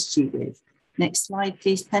assist you with. Next slide,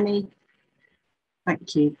 please, Penny.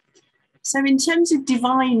 Thank you. So in terms of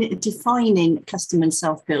defining custom and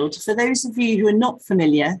self-build, for those of you who are not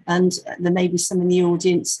familiar, and there may be some in the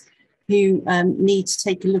audience who need to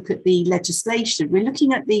take a look at the legislation, we're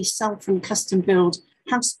looking at the Self and Custom Build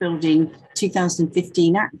House Building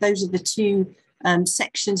 2015 Act. Those are the two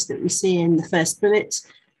sections that we see in the first bullet.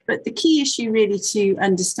 But the key issue really to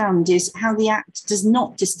understand is how the Act does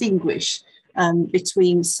not distinguish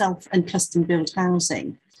between self and custom build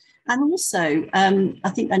housing. And also, I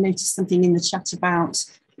think I noticed something in the chat about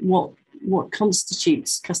what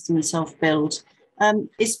constitutes custom and self-build.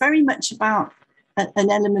 It's very much about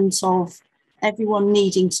an element of everyone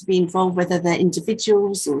needing to be involved, whether they're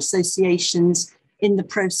individuals or associations, in the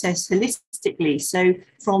process holistically. So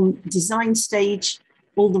from design stage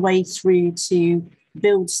all the way through to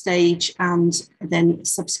build stage and then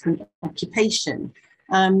subsequent occupation.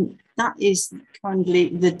 That is kindly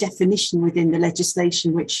the definition within the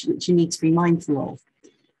legislation which you need to be mindful of.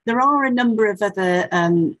 There are a number of other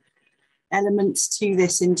elements to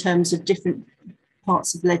this in terms of different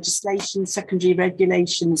parts of legislation, secondary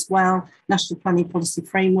regulation as well, National Planning Policy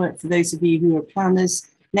Framework for those of you who are planners.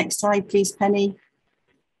 Next slide, please, Penny.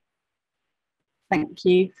 Thank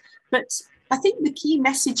you. But I think the key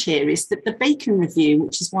message here is that the Bacon Review,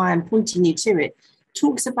 which is why I'm pointing you to it,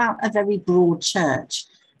 talks about a very broad church.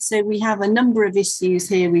 So we have a number of issues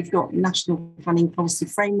here. We've got National Planning Policy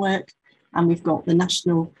Framework, and we've got the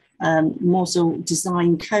National Model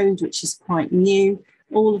Design Code, which is quite new,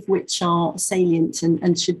 all of which are salient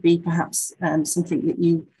and should be perhaps something that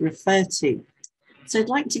you refer to. So I'd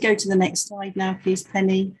like to go to the next slide now, please,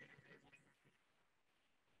 Penny.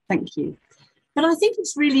 Thank you. But I think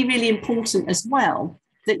it's really, really important as well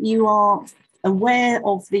that you are aware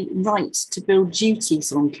of the right to build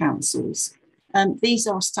duties on councils. These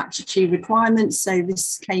are statutory requirements. So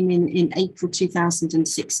this came in April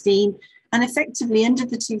 2016. And effectively under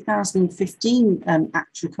the 2015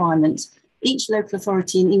 Act requirements, each local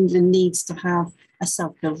authority in England needs to have a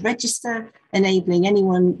self-build register, enabling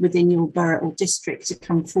anyone within your borough or district to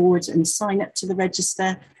come forward and sign up to the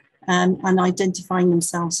register, and identifying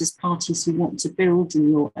themselves as parties who want to build in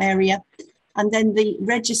your area. And then the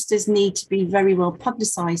registers need to be very well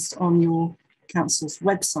publicised on your council's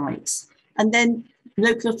websites. And then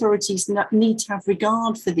local authorities need to have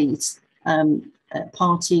regard for these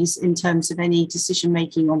parties in terms of any decision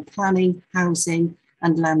making on planning, housing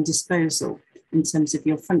and land disposal in terms of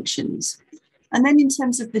your functions. And then in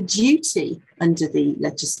terms of the duty under the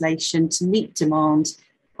legislation to meet demand,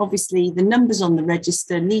 obviously the numbers on the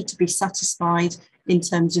register need to be satisfied in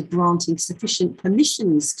terms of granting sufficient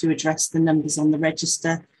permissions to address the numbers on the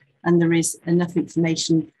register. And there is enough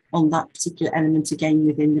information on that particular element again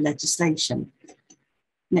within the legislation.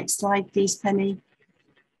 Next slide, please, Penny.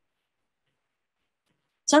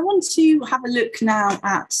 So I want to have a look now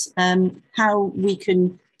at how we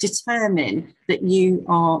can determine that you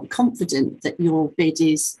are confident that your bid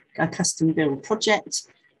is a custom build project,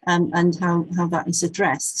 and how that is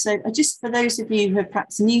addressed. So just for those of you who are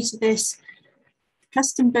perhaps new to this,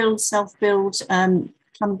 custom build, self-build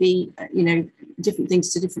can be, different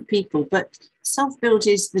things to different people, but self-build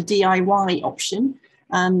is the DIY option.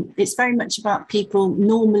 It's very much about people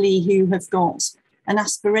normally who have got an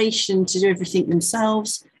aspiration to do everything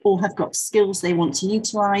themselves or have got skills they want to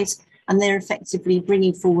utilise, and they're effectively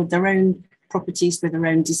bringing forward their own properties with their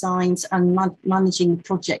own designs and managing the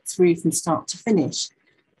project through from start to finish.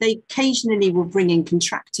 They occasionally will bring in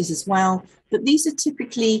contractors as well, but these are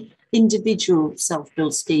typically individual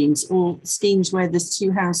self-build schemes or schemes where there's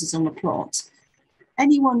 2 houses on a plot.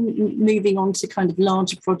 Anyone moving on to kind of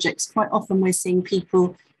larger projects, quite often we're seeing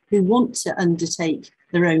people who want to undertake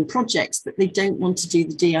their own projects, but they don't want to do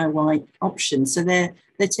the DIY option. So they're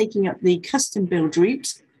taking up the custom build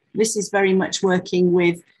route. This is very much working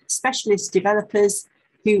with specialist developers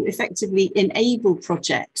who effectively enable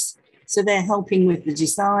projects. So they're helping with the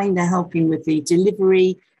design, they're helping with the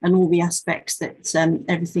delivery and all the aspects that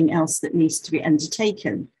everything else that needs to be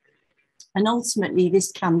undertaken. And ultimately,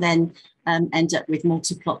 this can then end up with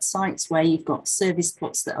multi-plot sites where you've got service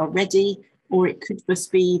plots that are ready, or it could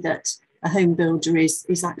just be that a home builder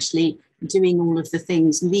is actually doing all of the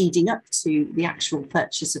things leading up to the actual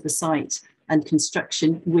purchase of a site and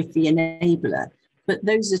construction with the enabler. But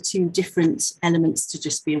those are 2 different elements to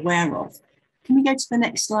just be aware of. Can we go to the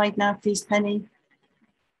next slide now, please, Penny?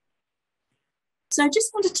 So I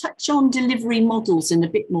just want to touch on delivery models in a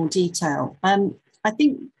bit more detail. I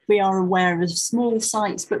think we are aware of small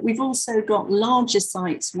sites, but we've also got larger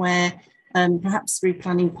sites where perhaps through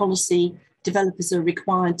planning policy, developers are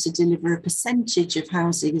required to deliver a percentage of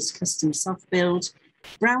housing as custom self-build.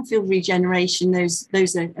 Brownfield regeneration,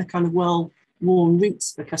 those are kind of well-worn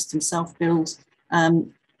routes for custom self-build,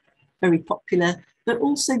 very popular, but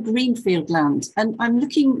also greenfield land. And I'm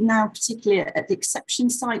looking now particularly at the exception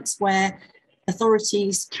sites where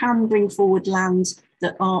authorities can bring forward land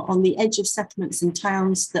that are on the edge of settlements and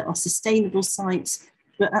towns, that are sustainable sites,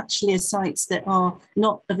 but actually are sites that are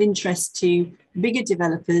not of interest to bigger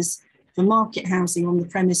developers for market housing on the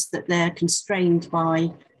premise that they're constrained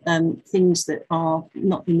by things that are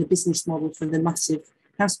not in the business model for the massive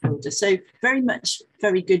house builder. So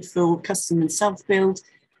very good for custom and self-build.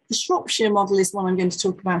 The Shropshire model is one I'm going to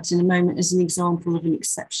talk about in a moment as an example of an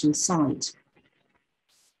exception site.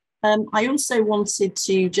 I also wanted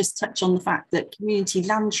to just touch on the fact that community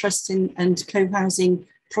land trust and co-housing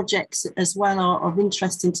projects as well are of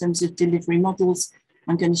interest in terms of delivery models.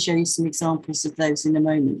 I'm going to show you some examples of those in a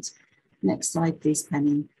moment. Next slide, please,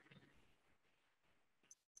 Penny.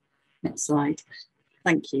 Next slide.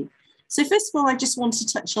 Thank you. So first of all, I just want to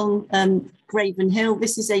touch on Graven Hill.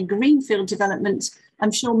 This is a greenfield development.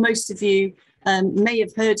 I'm sure most of you may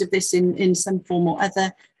have heard of this in some form or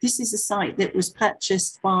other. This is a site that was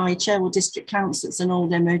purchased by Cherwell District Council. It's an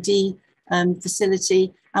old MOD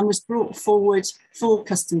facility and was brought forward for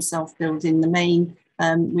custom self-build in the main.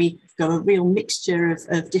 We've got a real mixture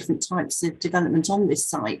of different types of development on this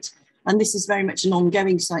site. And this is very much an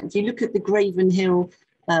ongoing site. If you look at the Graven Hill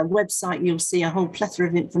website, you'll see a whole plethora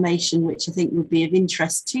of information, which I think would be of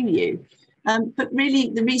interest to you. But really,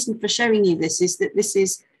 the reason for showing you this is that this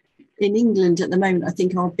is, in England at the moment, I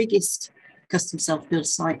think our biggest custom self-build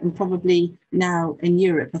site, and probably now in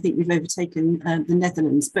Europe. I think we've overtaken the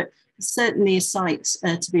Netherlands, but certainly a site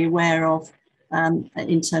to be aware of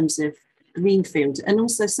in terms of greenfield. And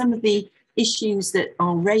also some of the issues that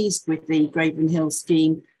are raised with the Graven Hill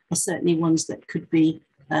scheme are certainly ones that could be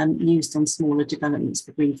used on smaller developments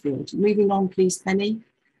for greenfield. Moving on, please, Penny.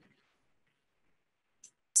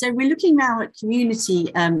 So we're looking now at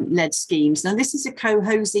community-led schemes. Now, this is a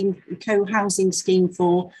co-housing scheme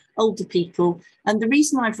for older people. And the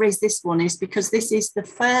reason I've raised this one is because this is the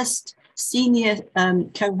first senior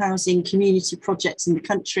co-housing community project in the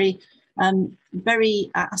country.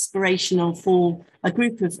 Very aspirational for a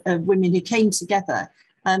group of women who came together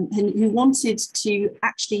and who wanted to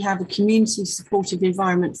actually have a community supportive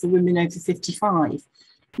environment for women over 55.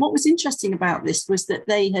 What was interesting about this was that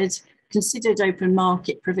they had considered open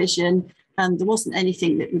market provision and there wasn't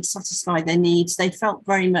anything that would satisfy their needs. They felt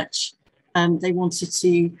very much they wanted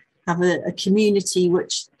to have a community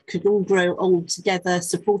which could all grow old together,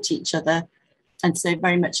 support each other, and so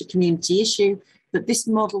very much a community issue. But this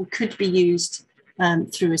model could be used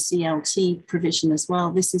through a CLT provision as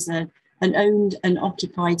well. This is an owned and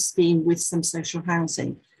occupied scheme with some social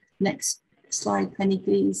housing. Next slide, Penny,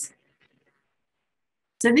 please.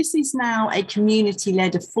 So this is now a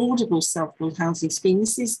community-led affordable self-built housing scheme.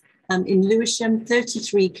 This is in Lewisham,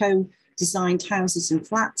 33 co-designed houses and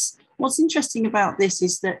flats. What's interesting about this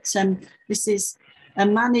is that this is a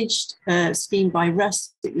managed scheme by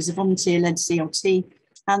Rust. It was a volunteer-led CLT,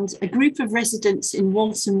 and a group of residents in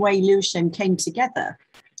Walton Way, Lewisham, came together.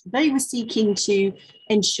 They were seeking to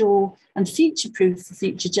ensure and future-proof for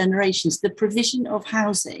future generations the provision of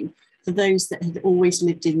housing for those that had always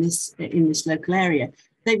lived in this local area.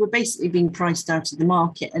 They were basically being priced out of the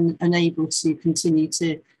market and unable to continue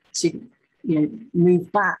to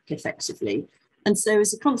move back effectively. And so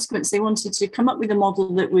as a consequence, they wanted to come up with a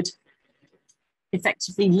model that would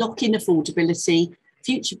effectively lock in affordability,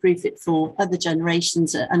 future-proof it for other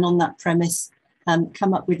generations, and on that premise,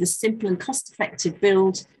 come up with a simple and cost-effective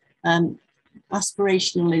build,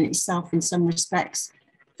 aspirational in itself in some respects,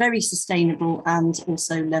 very sustainable and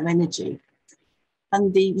also low energy.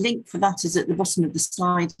 And the link for that is at the bottom of the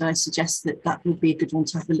slide, and I suggest that that would be a good one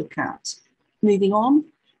to have a look at. Moving on.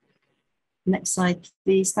 Next slide,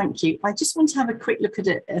 please. Thank you. I just want to have a quick look at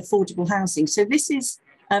affordable housing. So this is,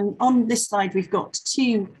 on this slide, we've got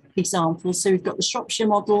two examples. So we've got the Shropshire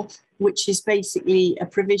model, which is basically a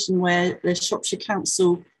provision where the Shropshire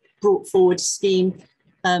Council brought forward a scheme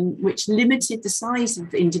which limited the size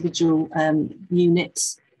of individual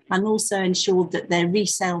units and also ensured that their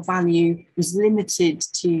resale value was limited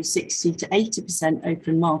to 60 to 80%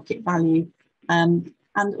 open market value,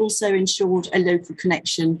 and also ensured a local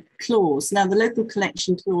connection clause. Now, the local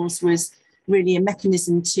connection clause was really a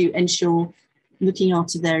mechanism to ensure looking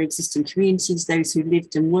after their existing communities, those who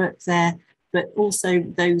lived and worked there, but also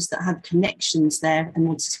those that had connections there and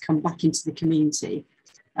wanted to come back into the community.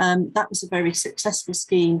 That was a very successful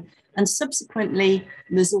scheme. And subsequently,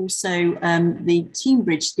 there's also the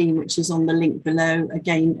Teambridge scheme, which is on the link below.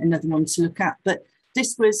 Again, another one to look at. But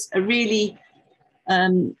this was a really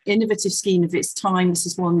innovative scheme of its time. This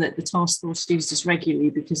is one that the task force uses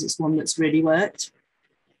regularly because it's one that's really worked.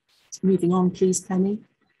 Moving on, please, Penny.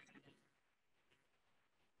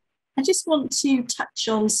 I just want to touch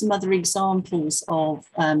on some other examples of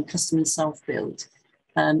custom and self-build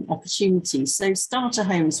opportunities. So starter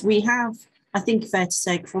homes, we have, I think fair to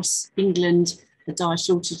say, across England, a dire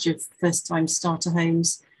shortage of first-time starter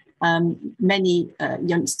homes. Many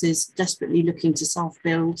youngsters desperately looking to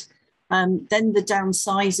self-build. Then the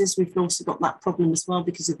downsizers, we've also got that problem as well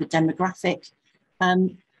because of the demographic.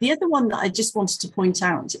 The other one that I just wanted to point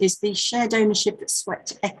out is the shared ownership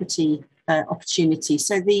sweat equity opportunity.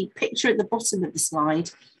 So the picture at the bottom of the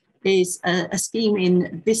slide is a scheme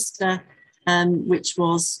in Bicester, which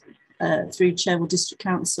was through Cherwell District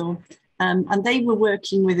Council. And they were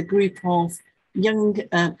working with a group of young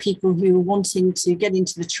people who were wanting to get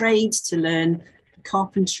into the trades, to learn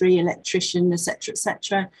carpentry, electrician, etc.,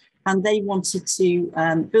 etc. And they wanted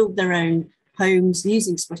to build their own homes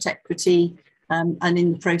using sweat equity and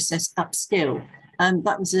in the process upskill.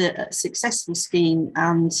 That was a successful scheme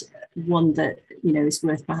and one that is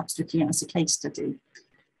worth perhaps looking at as a case study.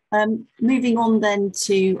 Moving on then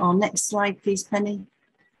to our next slide, please, Penny.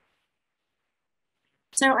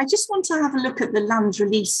 So I just want to have a look at the land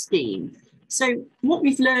release scheme. So what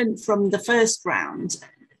we've learned from the first round,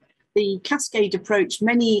 the cascade approach,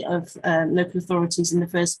 many of local authorities in the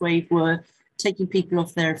first wave were taking people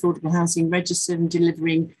off their affordable housing register and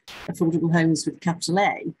delivering affordable homes with capital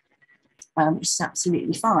A, which is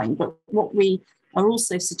absolutely fine. But what we are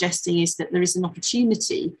also suggesting is that there is an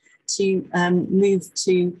opportunity to move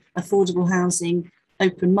to affordable housing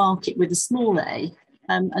open market with a small a,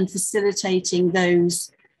 and facilitating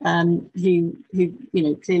those who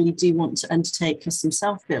clearly do want to undertake custom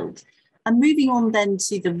self-build. And moving on then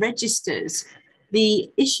to the registers,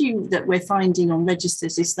 the issue that we're finding on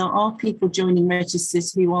registers is there are people joining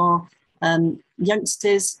registers who are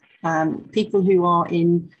youngsters, people who are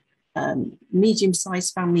in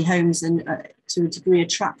medium-sized family homes and to a degree are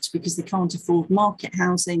trapped because they can't afford market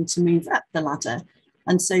housing to move up the ladder.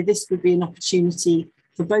 And so this would be an opportunity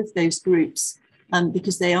for both those groups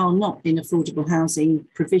because they are not in affordable housing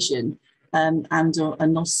provision and are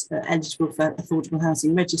not eligible for affordable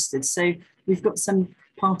housing registered. So we've got some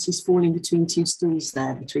parties falling between two stools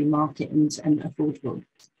there, between market and affordable.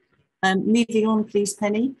 Moving on, please,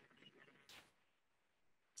 Penny.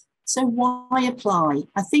 So why apply?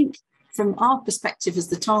 I think from our perspective as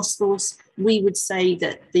the task force, we would say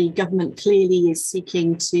that the government clearly is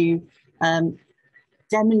seeking to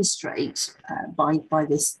demonstrate by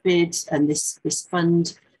this bid and this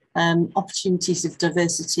fund opportunities of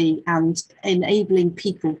diversity and enabling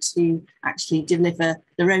people to actually deliver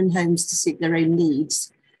their own homes to suit their own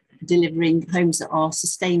needs, delivering homes that are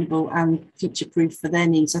sustainable and future-proof for their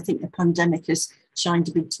needs. I think the pandemic has shined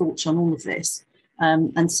a big torch on all of this.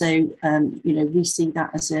 And so, you know, we see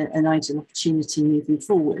that as an ideal opportunity moving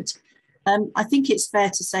forward. I think it's fair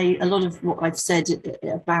to say a lot of what I've said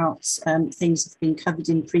about things have been covered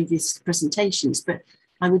in previous presentations, but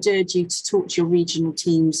I would urge you to talk to your regional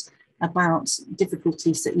teams about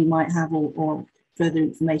difficulties that you might have or further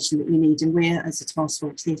information that you need. And we're, as a task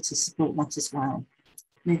force, here to support that as well.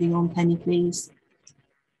 Moving on, Penny, please.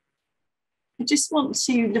 I just want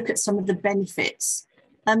to look at some of the benefits.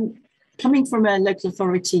 Coming from a local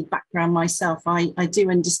authority background myself, I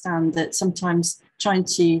do understand that sometimes trying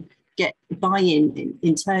to get buy-in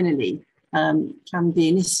internally can be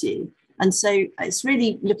an issue. And so it's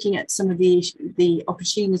really looking at some of the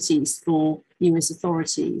opportunities for you as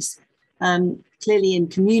authorities. Clearly in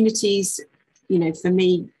communities, you know, for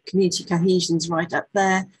me, community cohesion's right up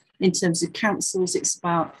there. In terms of councils, it's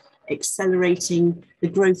about accelerating the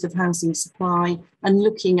growth of housing supply and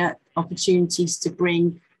looking at opportunities to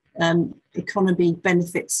bring economy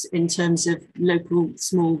benefits in terms of local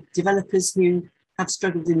small developers who have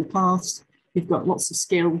struggled in the past, who've got lots of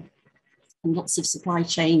skill and lots of supply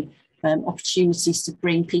chain opportunities to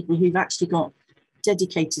bring people who've actually got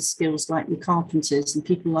dedicated skills like the carpenters and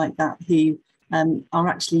people like that who are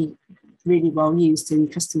actually really well used in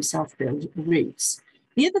custom self-build routes.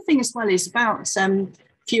 The other thing as well is about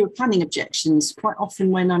fewer planning objections. Quite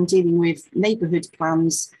often when I'm dealing with neighbourhood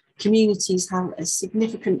plans, communities have a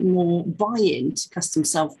significant more buy-in to custom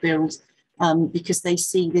self-build because they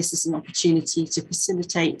see this as an opportunity to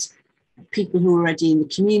facilitate people who are already in the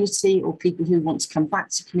community or people who want to come back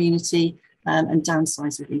to community and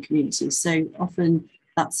downsize within communities. So often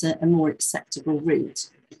that's a more acceptable route.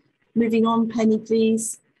 Moving on, Penny,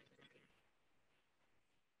 please.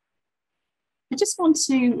 I just want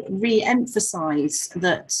to re-emphasise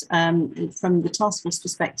that from the task force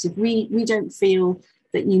perspective, we don't feel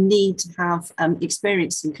that you need to have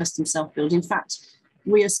experience in custom self-build. In fact,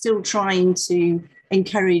 we are still trying to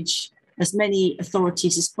encourage as many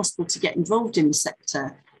authorities as possible to get involved in the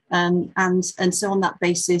sector. And so on that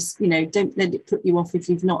basis, you know, don't let it put you off if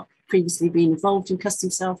you've not previously been involved in custom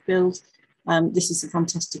self-build. This is a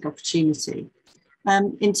fantastic opportunity.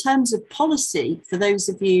 In terms of policy, for those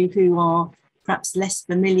of you who are perhaps less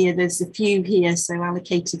familiar, there's a few here, so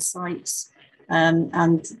allocated sites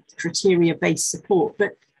and criteria-based support.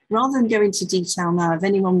 But rather than go into detail now, if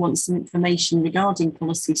anyone wants some information regarding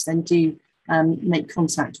policies, then do make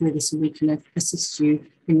contact with us and we can assist you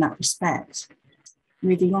in that respect.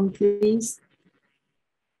 Moving on, please.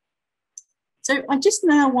 So I just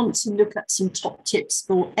now want to look at some top tips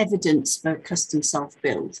for evidence for custom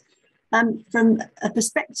self-build. From a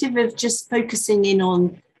perspective of just focusing in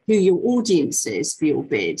on who your audience is for your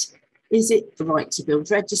bid, is it the Right to Build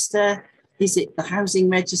register? Is it the housing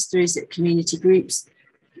register? Is it community groups?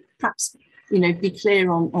 Perhaps, you know, be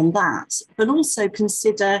clear on that, but also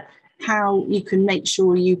consider how you can make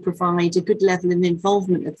sure you provide a good level of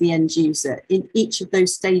involvement of the end user in each of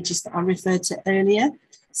those stages that I referred to earlier.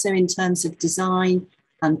 So in terms of design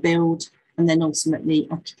and build, and then ultimately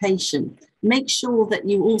occupation. Make sure that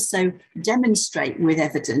you also demonstrate with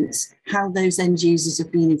evidence how those end users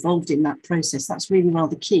have been involved in that process. That's really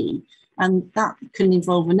rather key. And that can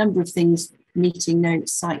involve a number of things, meeting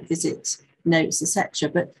notes, site visit notes, etc.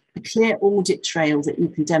 But a clear audit trail that you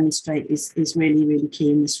can demonstrate is really, really key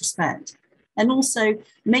in this respect. And also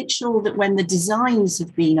make sure that when the designs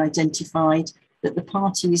have been identified, that the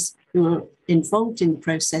parties who are involved in the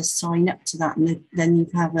process sign up to that, and then you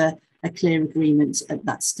have a clear agreement at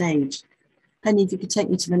that stage. Penny, if you could take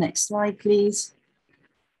me to the next slide, please.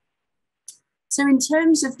 So in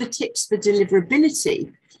terms of the tips for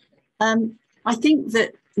deliverability, I think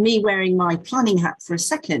that me wearing my planning hat for a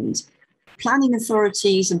second, planning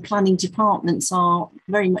authorities and planning departments are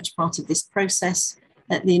very much part of this process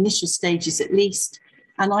at the initial stages at least.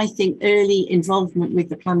 And I think early involvement with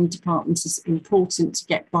the planning departments is important to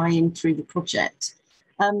get buy-in through the project.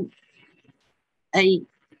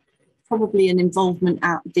 Probably an involvement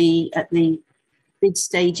at the bid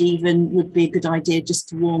stage even would be a good idea, just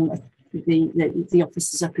to warm the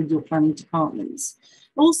officers up in your planning departments.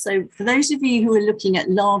 Also, for those of you who are looking at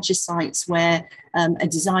larger sites where a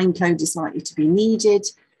design code is likely to be needed,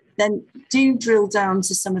 then do drill down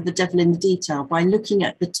to some of the devil in the detail by looking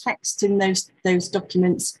at the text in those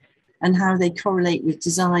documents and how they correlate with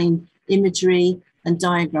design, imagery and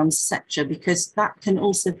diagrams, etc., because that can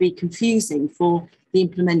also be confusing for the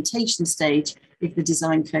implementation stage if the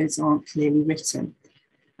design codes aren't clearly written.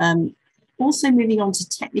 Also moving on to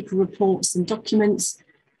technical reports and documents,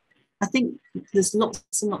 I think there's lots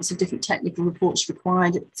and lots of different technical reports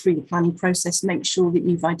required through the planning process. Make sure that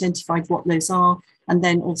you've identified what those are, and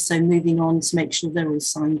then also moving on to make sure they're all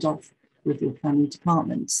signed off with your planning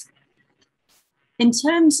departments. In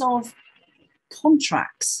terms of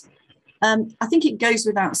contracts, I think it goes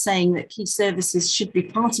without saying that key services should be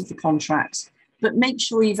part of the contract, but make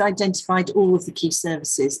sure you've identified all of the key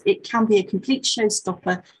services. It can be a complete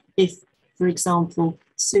showstopper if, for example,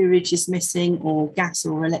 sewerage is missing or gas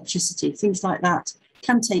or electricity. Things like that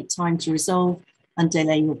can take time to resolve and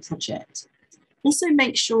delay your project. Also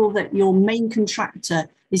make sure that your main contractor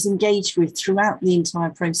is engaged with throughout the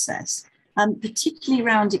entire process, particularly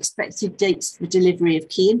around expected dates for delivery of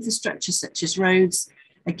key infrastructure such as roads.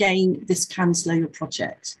 Again, this can slow your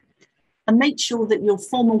project. And make sure that your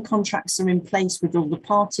formal contracts are in place with all the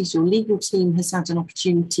parties. Your legal team has had an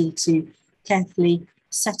opportunity to carefully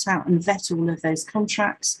set out and vet all of those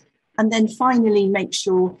contracts. And then finally, make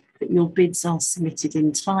sure that your bids are submitted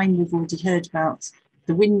in time. We've already heard about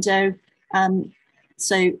the window.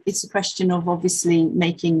 So it's a question of obviously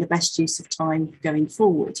making the best use of time going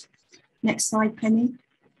forward. Next slide, Penny.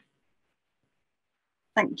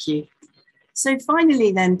 Thank you. So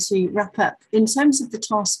finally then, to wrap up, in terms of the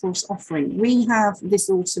task force offering, we have this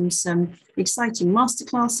autumn some exciting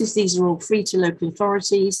masterclasses. These are all free to local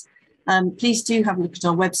authorities. Please do have a look at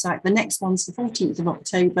our website. The next one's the 14th of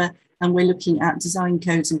October, and we're looking at design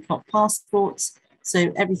codes and plot passports.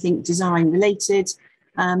 So everything design related.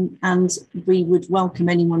 And we would welcome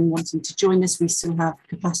anyone wanting to join us. We still have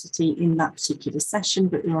capacity in that particular session,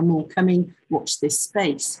 but there are more coming. Watch this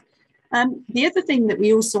space. The other thing that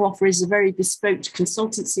we also offer is a very bespoke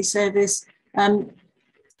consultancy service. I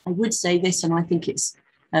would say this, and I think it's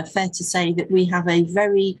fair to say that we have a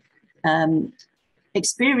very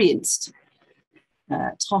experienced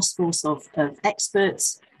task force of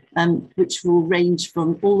experts, which will range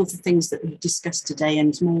from all of the things that we've discussed today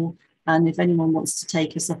and more. And if anyone wants to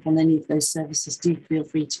take us up on any of those services, do feel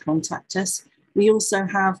free to contact us. We also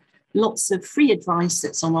have lots of free advice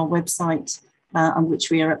that's on our website, on which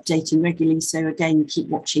we are updating regularly. So again, keep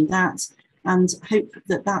watching that and hope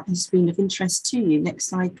that that has been of interest to you. Next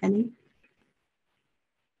slide, Penny.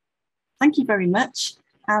 Thank you very much,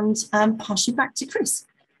 and pass you back to Chris.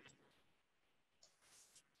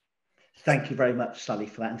 Thank you very much, Sally,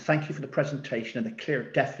 for that. And thank you for the presentation and the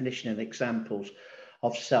clear definition and examples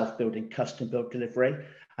of self-building custom-built delivery.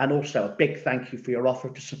 And also a big thank you for your offer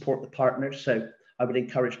to support the partners. So I would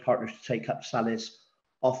encourage partners to take up Sally's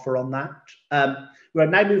offer on that. We're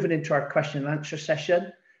now moving into our question and answer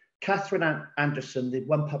session. Catherine Anderson, the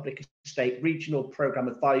One Public Estate Regional Programme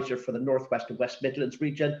Advisor for the North West and West Midlands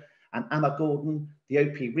region, and Emma Gordon, the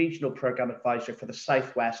OPE Regional Programme Advisor for the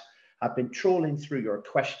South West, have been trawling through your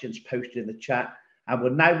questions posted in the chat, and will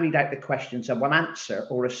now read out the questions and will answer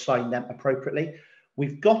or assign them appropriately.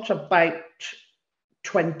 We've got about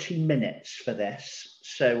 20 minutes for this,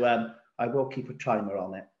 so I will keep a timer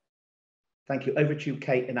on it. Thank you. Over to you,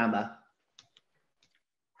 Kate and Emma.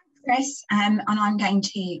 Chris, and I'm going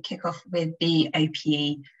to kick off with the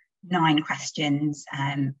OPE 9 questions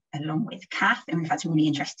along with Kath, and we've had some really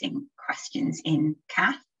interesting questions in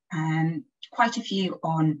Kath, quite a few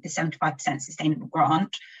on the 75% sustainable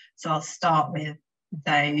grant, so I'll start with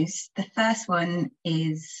those. The first one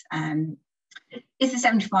is the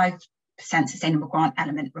 75% sustainable grant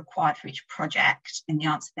element required for each project? And the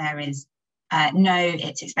answer there is no,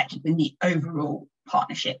 it's expected within the overall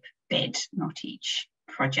partnership bid, not each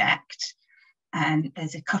project. And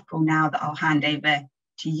there's a couple now that I'll hand over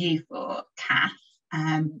to you for, Kath.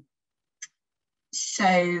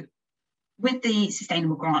 So with the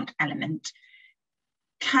sustainable grant element,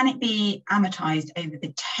 can it be amortised over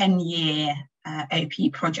the 10-year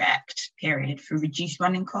OPE project period for reduced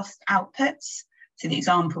running cost outputs? So the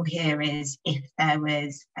example here is if there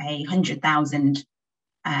was a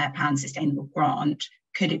 £100,000 sustainable grant,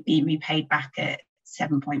 could it be repaid back at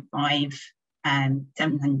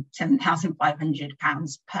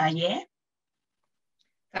 £7,500 per year?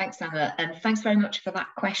 Thanks, Anna, and thanks very much for that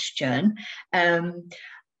question.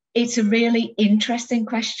 It's a really interesting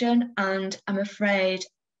question, and I'm afraid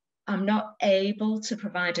I'm not able to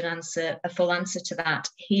provide an answer, a full answer to that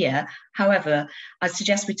here. However, I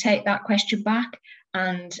suggest we take that question back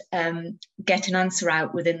and get an answer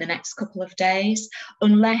out within the next couple of days,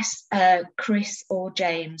 unless Chris or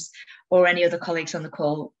James or any other colleagues on the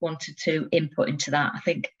call wanted to input into that. I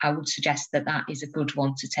think I would suggest that that is a good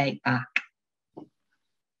one to take back.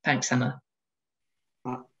 Thanks, Emma.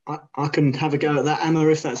 I can have a go at that, Emma,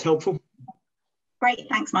 if that's helpful. Great,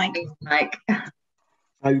 thanks, Mike. Mike.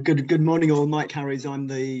 Good morning all, Mike Harries. I'm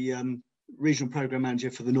the Regional Programme Manager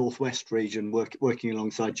for the North West region, working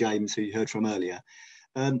alongside James, who you heard from earlier.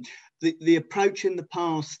 The approach in the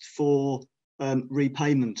past for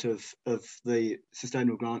repayment of the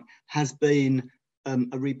Sustainable Grant has been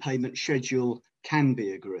a repayment schedule can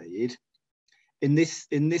be agreed. In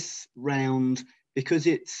this round, because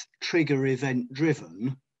it's trigger event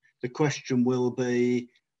driven, the question will be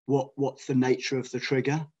what's the nature of the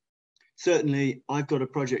trigger? Certainly, I've got a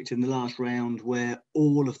project in the last round where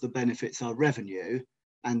all of the benefits are revenue,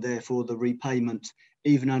 and therefore the repayment,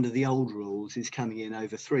 even under the old rules, is coming in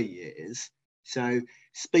over 3 years. So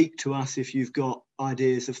speak to us if you've got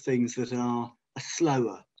ideas of things that are a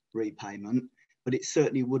slower repayment, but it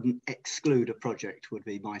certainly wouldn't exclude a project, would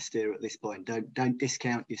be my steer at this point. Don't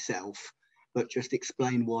discount yourself, but just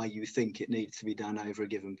explain why you think it needs to be done over a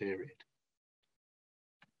given period.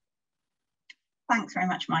 Thanks very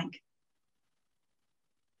much, Mike.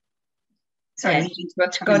 Sorry,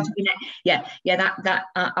 yeah, that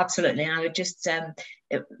absolutely. And I would just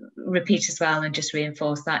repeat as well and just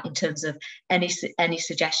reinforce that in terms of any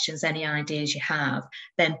suggestions, any ideas you have,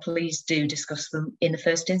 then please do discuss them in the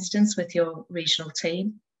first instance with your regional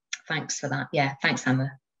team. Thanks for that. Yeah, thanks,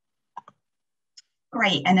 Emma.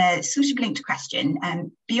 Great, and a sort of linked question.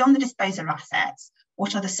 Beyond the disposal of assets,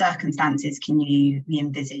 what other circumstances can you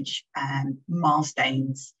envisage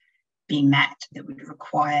milestones being met that would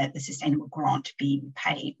require the sustainable grant to be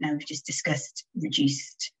paid? Now, we've just discussed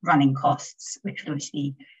reduced running costs, which would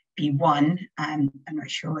obviously be one. I'm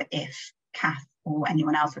not sure if Kath or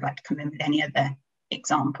anyone else would like to come in with any other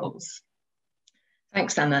examples.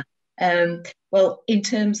 Thanks, Emma. Well, in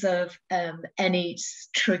terms of any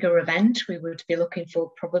trigger event, we would be looking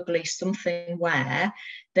for probably something where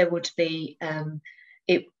there would be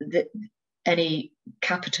any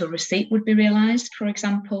capital receipt would be realised, for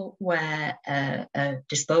example, where a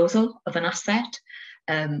disposal of an asset,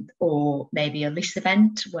 or maybe a lease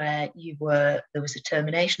event where there was a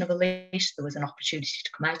termination of a lease, there was an opportunity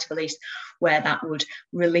to come out of a lease, where that would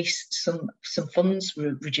release some funds,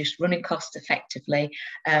 reduce running costs effectively,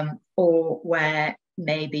 or where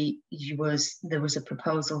maybe there was a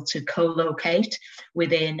proposal to co-locate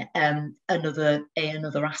within another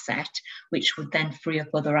asset, which would then free up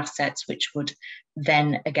other assets, which would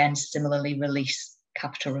then again similarly release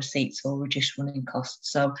capital receipts or reduce running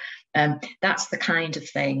costs. So that's the kind of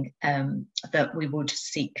thing that we would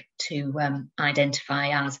seek to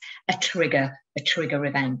identify as a trigger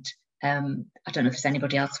event. I don't know if there's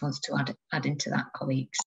anybody else wants to add into that,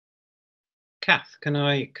 colleagues. Kath, can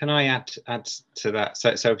I add to that?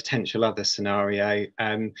 So a potential other scenario.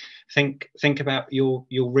 Think about your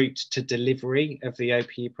route to delivery of the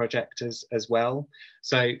OPE project as well.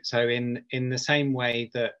 So in the same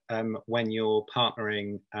way that when you're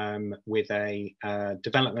partnering with a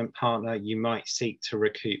development partner, you might seek to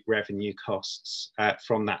recoup revenue costs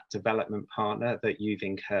from that development partner that you've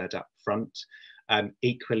incurred up front.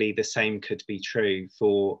 Equally, the same could be true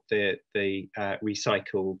for the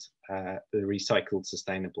recycled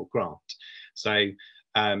sustainable grant. So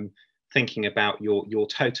thinking about your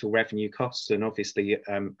total revenue costs, and obviously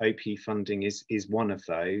OPE funding is one of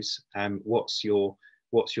those. What's your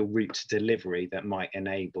route to delivery that might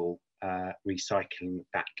enable recycling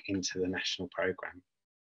back into the national programme?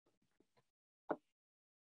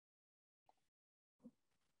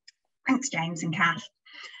 Thanks, James and Kath.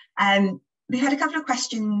 We've had a couple of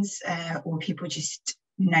questions or people just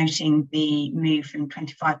noting the move from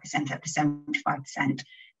 25% up to 75%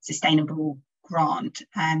 sustainable grant.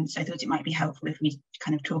 So I thought it might be helpful if we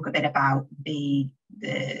kind of talk a bit about the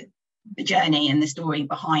journey and the story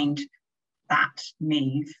behind that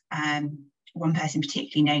move. One person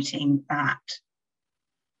particularly noting that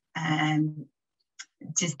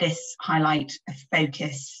does this highlight a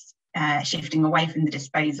focus shifting away from the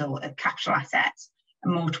disposal of capital assets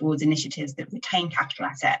and more towards initiatives that retain capital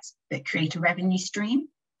assets that create a revenue stream?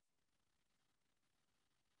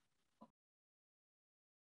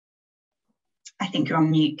 I think you're on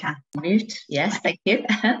mute, Kath. Mute, yes, thank you.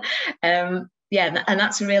 Yeah, and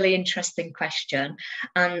that's a really interesting question,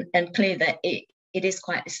 and clear that it is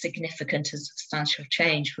quite a significant and substantial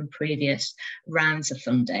change from previous rounds of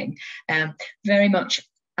funding. Very much,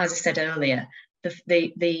 as I said earlier,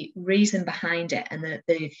 the reason behind it and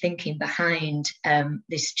the thinking behind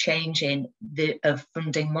this change in the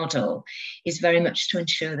funding model is very much to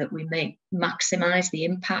ensure that we maximise the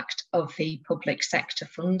impact of the public sector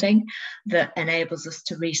funding that enables us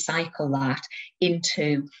to recycle that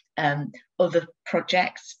into other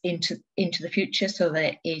projects into the future, so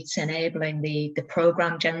that it's enabling the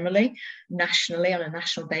programme generally, nationally, on a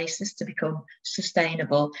national basis, to become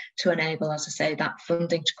sustainable, to enable, as I say, that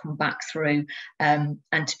funding to come back through, and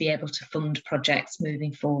to be able to fund projects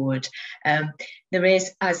moving forward. There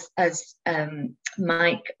is, as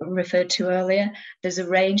Mike referred to earlier, there's a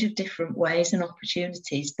range of different ways and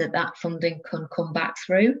opportunities that funding can come back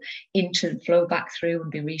through, flow back through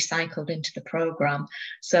and be recycled into the programme.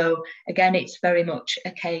 So again, it's very much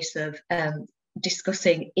a case of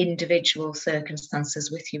discussing individual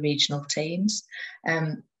circumstances with your regional teams.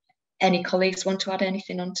 Any colleagues want to add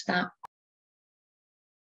anything onto that?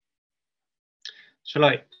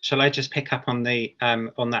 Shall I just pick up on the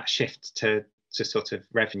on that shift to sort of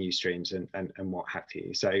revenue streams and what have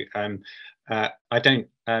you? So I don't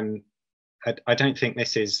think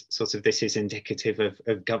this is indicative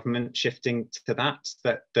of government shifting to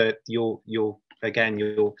that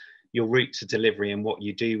your route to delivery and what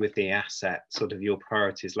you do with the asset, sort of your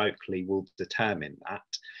priorities locally, will determine that.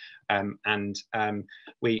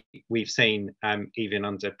 We've seen even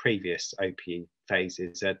under previous OPE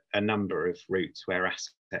phases a number of routes where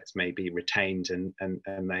assets may be retained and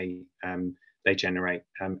they generate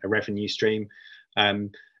a revenue stream.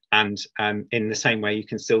 And in the same way, you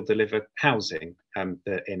can still deliver housing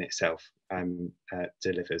that in itself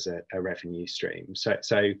delivers a revenue stream. So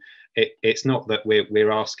it's not that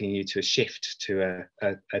we're asking you to shift to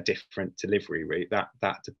a different delivery route.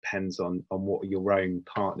 That depends on what your own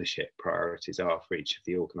partnership priorities are for each of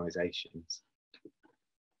the organisations.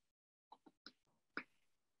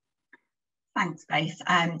 Thanks, both.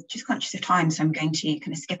 Just conscious of time, so I'm going to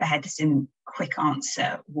kind of skip ahead to some quick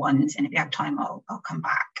answer ones, and if you have time, I'll come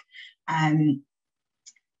back.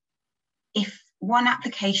 If one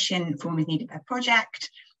application form is needed per project,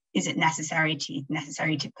 is it necessary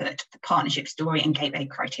to put the partnership story and gateway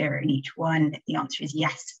criteria in each one? The answer is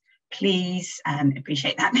yes, please.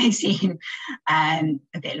 Appreciate that may seem a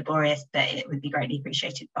bit laborious, but it would be greatly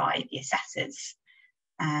appreciated by the assessors.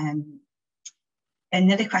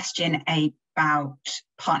 Another question about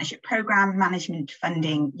partnership programme management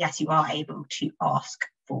funding. Yes, you are able to ask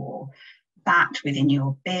for that within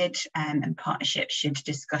your bid, and partnerships should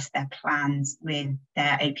discuss their plans with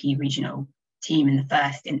their OPE regional team in the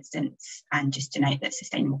first instance. And just to note that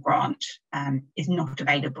sustainable grant is not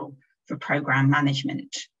available for programme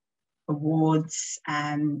management awards.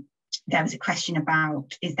 There was a question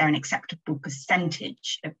about, is there an acceptable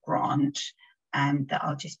percentage of grant? That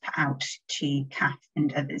I'll just put out to Kath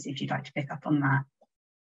and others if you'd like to pick up on that.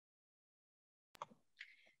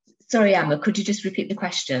 Sorry, Emma, could you just repeat the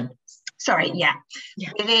question? Sorry, yeah.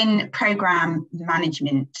 Within programme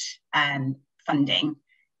management funding,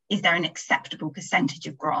 is there an acceptable percentage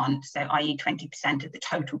of grant, so i.e. 20% of the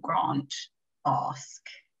total grant ask?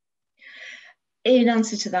 In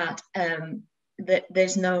answer to that,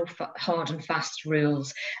 there's no hard and fast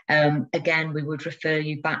rules. Again, we would refer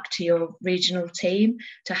you back to your regional team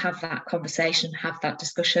to have that conversation, have that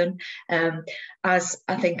discussion. As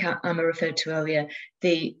I think Emma referred to earlier,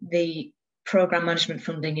 the programme management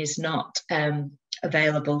funding is not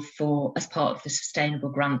available as part of the sustainable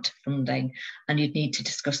grant funding, and you'd need to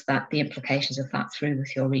discuss the implications of that through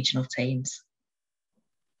with your regional teams.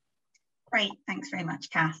 Great, thanks very much,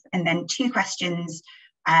 Kath. And then two questions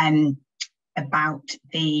about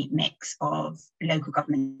the mix of local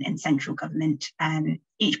government and central government.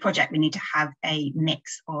 Each project we need to have a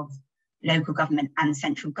mix of local government and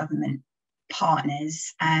central government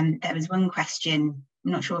partners. There was one question,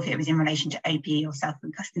 I'm not sure if it was in relation to OPE or self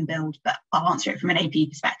and custom build, but I'll answer it from an OPE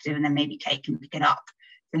perspective, and then maybe Kate can pick it up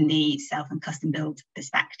from the self and custom build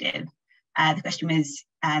perspective. The question was,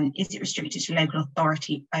 is it restricted to local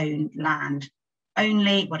authority owned land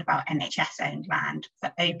only? What about NHS owned land?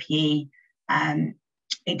 For OPE,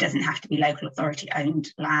 it doesn't have to be local authority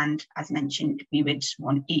owned land. As mentioned, we would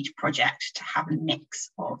want each project to have a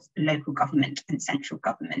mix of local government and central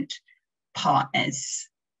government partners.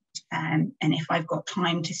 And if I've got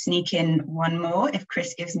time to sneak in one more, if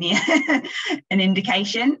Chris gives me an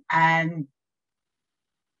indication.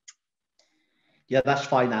 Yeah, that's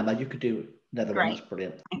fine, Emma. You could do another one. That's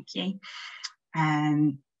brilliant. Thank you.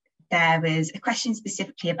 There was a question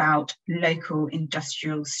specifically about local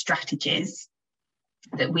industrial strategies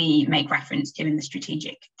that we make reference to in the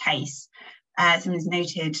strategic case. Someone's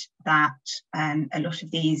noted that a lot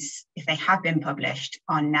of these, if they have been published,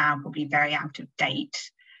 are now probably very out of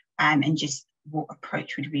date, and just what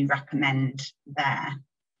approach would we recommend there?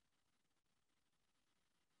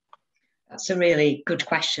 That's a really good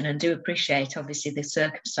question, and do appreciate obviously the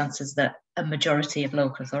circumstances that a majority of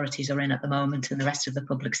local authorities are in at the moment, and the rest of the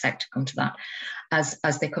public sector come to that as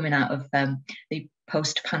they're coming out of the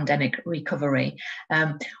post-pandemic recovery.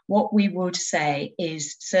 What we would say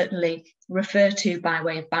is certainly refer to, by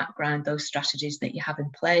way of background, those strategies that you have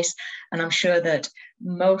in place, and I'm sure that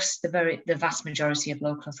the vast majority of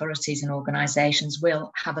local authorities and organisations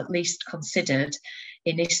will have at least considered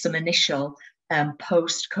some initial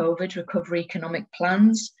post-COVID recovery economic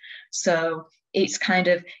plans. So it's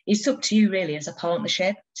up to you really as a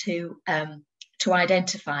partnership to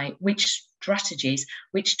identify which strategies,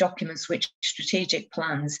 which documents, which strategic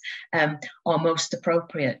plans are most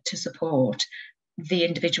appropriate to support the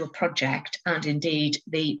individual project and indeed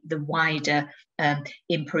the wider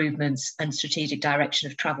improvements and strategic direction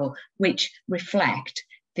of travel, which reflect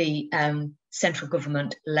the central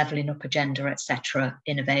government levelling up agenda, etc.,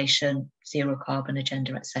 innovation, zero carbon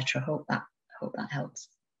agenda, etc. Hope that helps.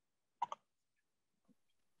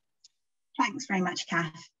 Thanks very much,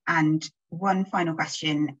 Kath. And one final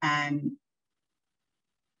question.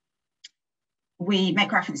 We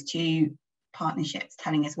make reference to partnerships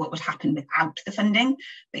telling us what would happen without the funding,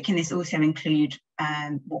 but can this also include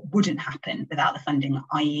what wouldn't happen without the funding,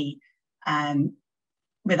 i.e.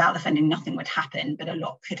 without the funding, nothing would happen, but a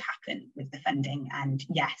lot could happen with the funding. And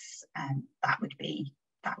yes, that would be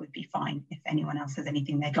fine. If anyone else has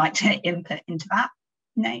anything they'd like to input into that.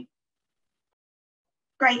 No.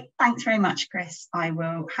 Great, thanks very much, Chris. I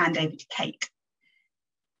will hand over to Kate.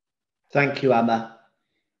 Thank you, Emma.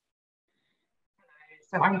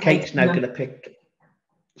 So I'm Kate's now going to pick.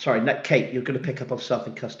 Sorry, Kate, you're going to pick up on self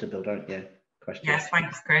and custom build, aren't you? Question. Yes,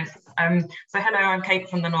 thanks, Chris. So hello, I'm Kate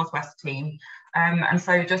from the Northwest team. And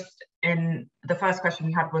so just in the first question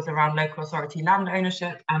we had was around local authority land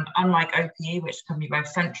ownership, and unlike OPE, which can be both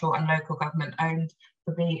central and local government owned,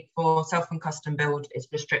 for self and custom build is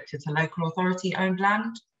restricted to local authority owned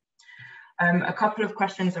land. A couple of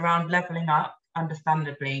questions around levelling up,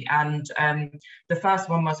 understandably, and the first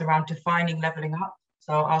one was around defining levelling up.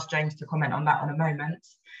 So I'll ask James to comment on that in a moment.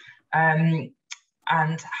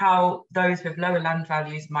 And how those with lower land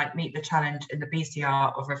values might meet the challenge in the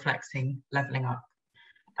BCR of reflecting levelling up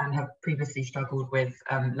and have previously struggled with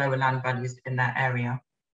lower land values in their area.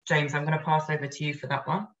 James, I'm going to pass over to you for that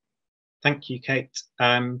one. Thank you, Kate.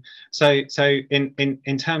 So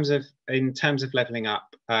in terms of levelling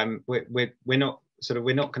up, we're not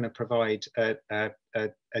going to provide a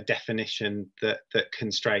definition that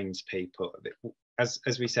constrains people.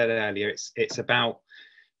 As we said earlier, it's about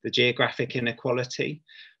the geographic inequality.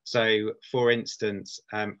 So, for instance,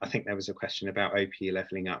 I think there was a question about OPE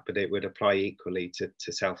levelling up, but it would apply equally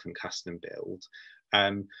to self and custom build.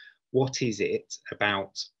 What is it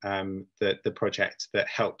about the project that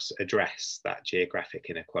helps address that geographic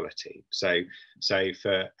inequality? So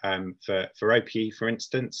for OPE, for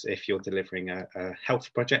instance, if you're delivering a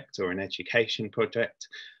health project or an education project,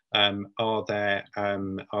 are there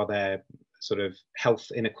sort of health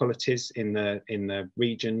inequalities in the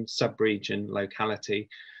region, sub-region, locality?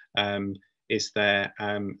 Is there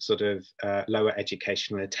sort of lower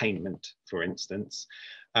educational attainment, for instance?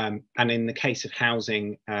 And in the case of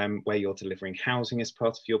housing, where you're delivering housing as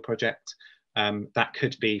part of your project, that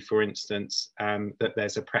could be, for instance, that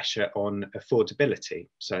there's a pressure on affordability,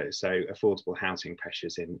 so affordable housing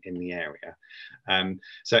pressures in the area.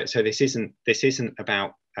 So this isn't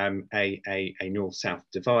about a north-south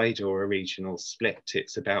divide or a regional split.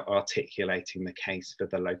 It's about articulating the case for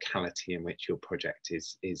the locality in which your project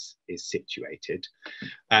is situated.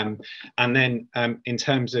 And then in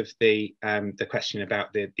terms of the question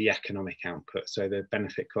about the economic output, so the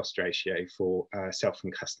benefit cost ratio for self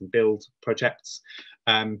and custom build projects,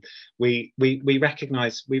 we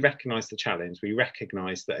recognise the challenge. We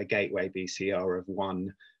recognise that a gateway BCR of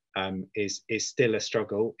 1 is still a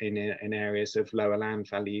struggle in areas of lower land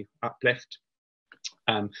value uplift.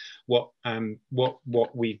 What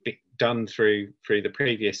we've done through the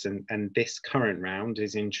previous and this current round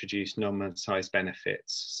is introduce non-monetized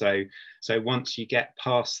benefits. So once you get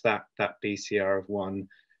past that BCR of 1,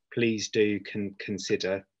 please do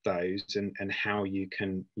consider those and how you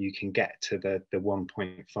can get to the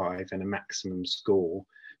 1.5 and a maximum score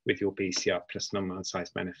with your BCR plus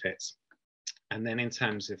non-monetized benefits. And then in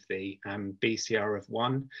terms of the BCR of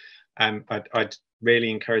 1, I'd really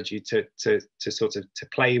encourage you to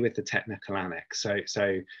play with the technical annex.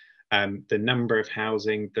 So the number of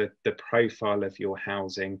housing, the profile of your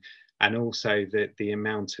housing, and also the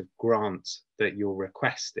amount of grants that you're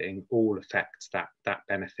requesting all affects that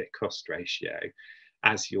benefit cost ratio.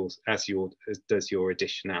 as does your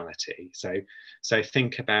additionality. So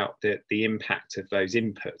think about the impact of those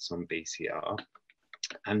inputs on BCR,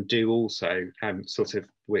 and do also sort of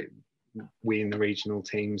we in the regional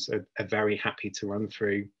teams are very happy to run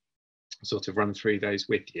through those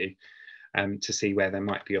with you to see where there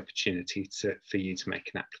might be opportunity for you to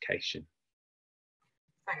make an application.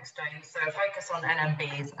 Thanks, James. So focus on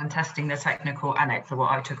NMBs and testing the technical annex are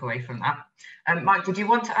what I took away from that. Mike, did you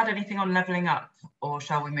want to add anything on levelling up, or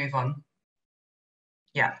shall we move on?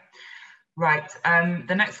 Yeah. Right,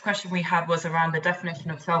 the next question we had was around the definition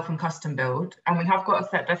of self and custom build, and we have got a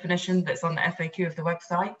set definition that's on the FAQ of the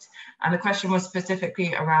website, and the question was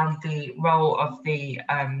specifically around the role of the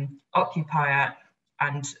occupier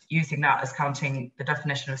and using that as counting the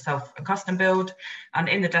definition of self and custom build. And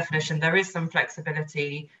in the definition there is some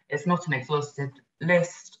flexibility. It's not an exhaustive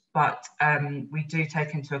list, but we do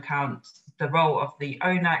take into account the role of the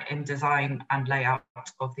owner in design and layout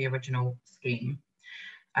of the original scheme.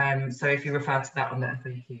 So if you refer to that on the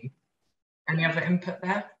FAQ. Any other input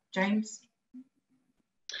there, James?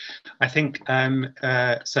 I think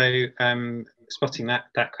spotting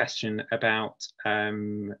that question about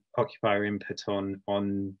occupier input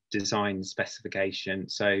on design specification.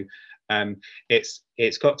 So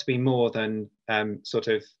it's got to be more than sort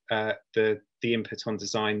of the input on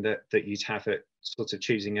design that you'd have at sort of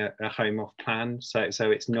choosing a home off plan. So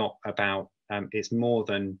it's not about it's more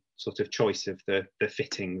than sort of choice of the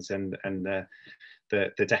fittings and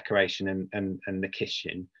the decoration and the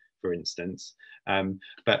kitchen, for instance.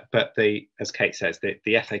 But as Kate says, the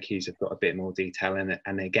FAQs have got a bit more detail in it,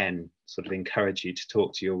 and again sort of encourage you to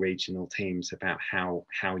talk to your regional teams about how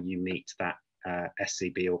you meet that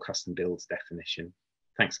SCB or custom builds definition.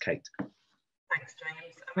 Thanks, Kate. Thanks,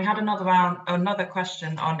 James. We had another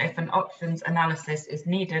question on if an options analysis is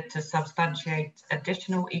needed to substantiate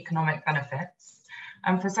additional economic benefits.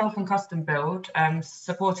 For self and custom build,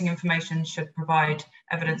 supporting information should provide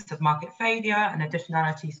evidence of market failure and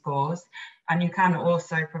additionality scores, and you can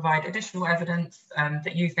also provide additional evidence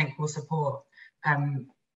that you think will support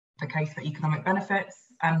the case for economic benefits.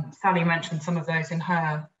 Sally mentioned some of those in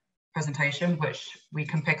her presentation, which we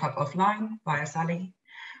can pick up offline via Sally.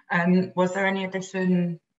 Was there any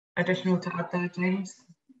additional to add there, James?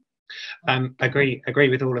 Agree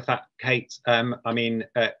with all of that, Kate. I mean,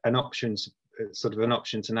 an options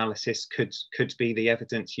analysis could be the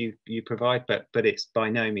evidence you provide, but it's by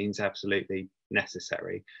no means absolutely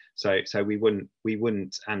necessary. So we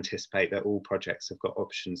wouldn't anticipate that all projects have got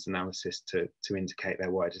options analysis to indicate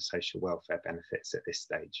their wider social welfare benefits at this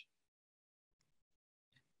stage.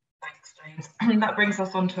 Thanks, James. That brings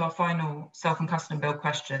us on to our final self and custom build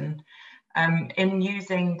question. In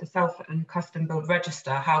using the self and custom build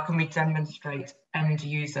register, how can we demonstrate end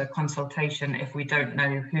user consultation if we don't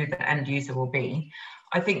know who the end user will be?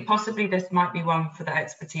 I think possibly this might be one for the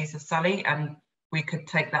expertise of Sally, and we could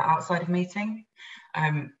take that outside of meeting,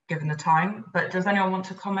 given the time. But does anyone want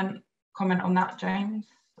to comment on that, James?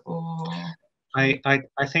 Or I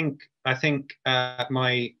think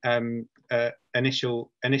my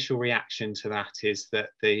initial reaction to that is that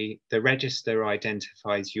the register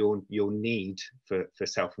identifies your need for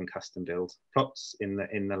self and custom build plots in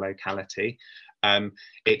the locality.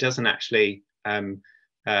 It doesn't actually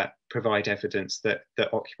provide evidence that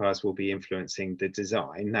occupiers will be influencing the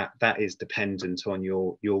design. That is dependent on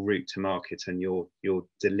your route to market and your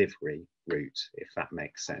delivery route, if that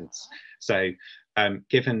makes sense. So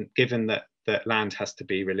given that land has to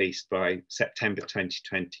be released by September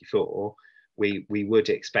 2024, we would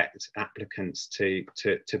expect applicants to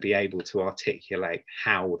be able to articulate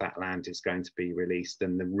how that land is going to be released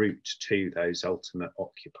and the route to those ultimate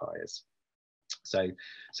occupiers. So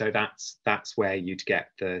that's where you'd get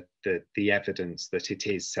the evidence that it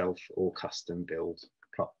is self or custom build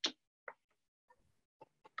plot.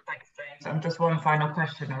 Thanks, James. And just one final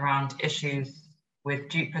question around issues with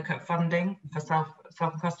duplicate funding for self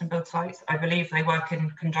and custom build sites. I believe they work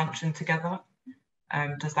in conjunction together.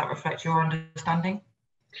 Does that reflect your understanding?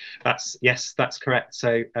 Yes, that's correct.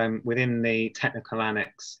 So within the technical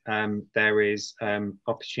annex, there is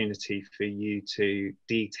opportunity for you to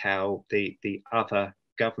detail the other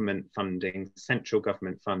government funding, central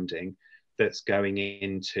government funding, that's going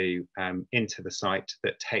into the site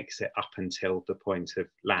that takes it up until the point of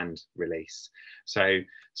land release. So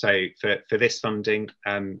for this funding,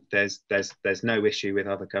 there's no issue with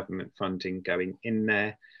other government funding going in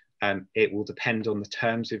there. It will depend on the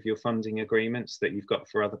terms of your funding agreements that you've got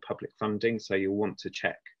for other public funding, so you'll want to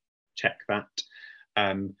check that.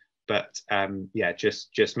 Yeah,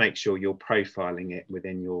 just make sure you're profiling it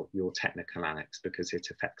within your technical annex, because it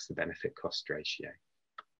affects the benefit cost ratio.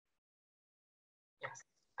 Yes,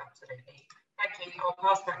 Absolutely. Thank you. I'll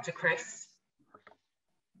pass back to Chris.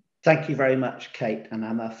 Thank you very much, Kate and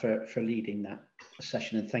Emma, for leading that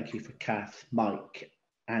session. And thank you for Kath, Mike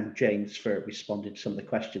and James for responding to some of the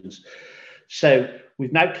questions. So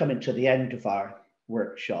we've now come into the end of our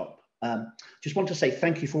workshop. Just want to say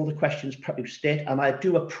thank you for all the questions posted, and I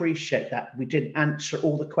do appreciate that we didn't answer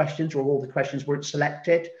all the questions or all the questions weren't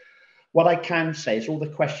selected. What I can say is all the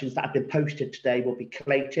questions that have been posted today will be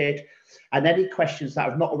collated, and any questions that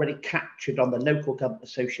are not already captured on the Local Government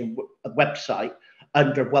Association website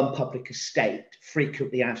under One Public Estate,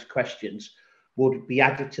 frequently asked questions, will be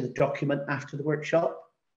added to the document after the workshop.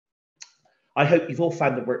 I hope you've all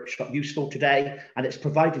found the workshop useful today, and it's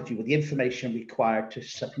provided you with the information required to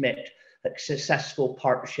submit a successful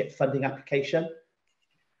partnership funding application.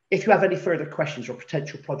 If you have any further questions or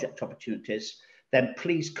potential project opportunities, then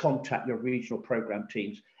please contact your regional programme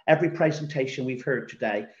teams. Every presentation we've heard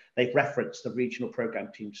today, they've referenced the regional programme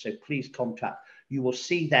teams, so please contact. You will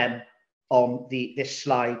see them on this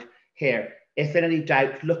slide here. If in any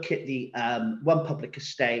doubt, look at the One Public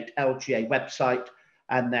Estate LGA website,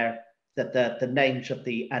 and the names of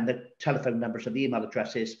and the telephone numbers and the email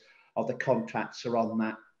addresses of the contacts are on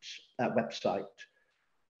that website.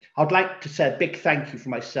 I'd like to say a big thank you for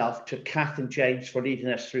myself to Kath and James for leading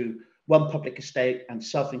us through One Public Estate and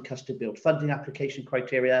self-custody build funding application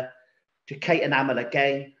criteria, to Kate and Amal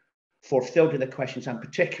again for fielding the questions, and in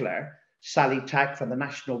particular Sally Tagg from the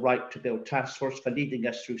National Right to Build Task Force for leading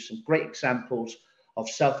us through some great examples of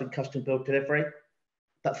self and custom build delivery.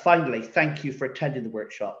 But finally, thank you for attending the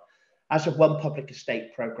workshop. As a One Public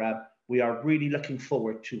Estate programme, we are really looking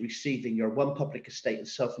forward to receiving your One Public Estate and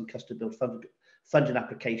self and custom build funding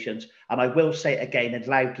applications. And I will say it again and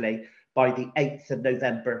loudly, by the 8th of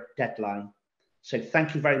November deadline. So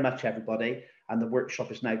thank you very much, everybody. And the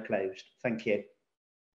workshop is now closed. Thank you.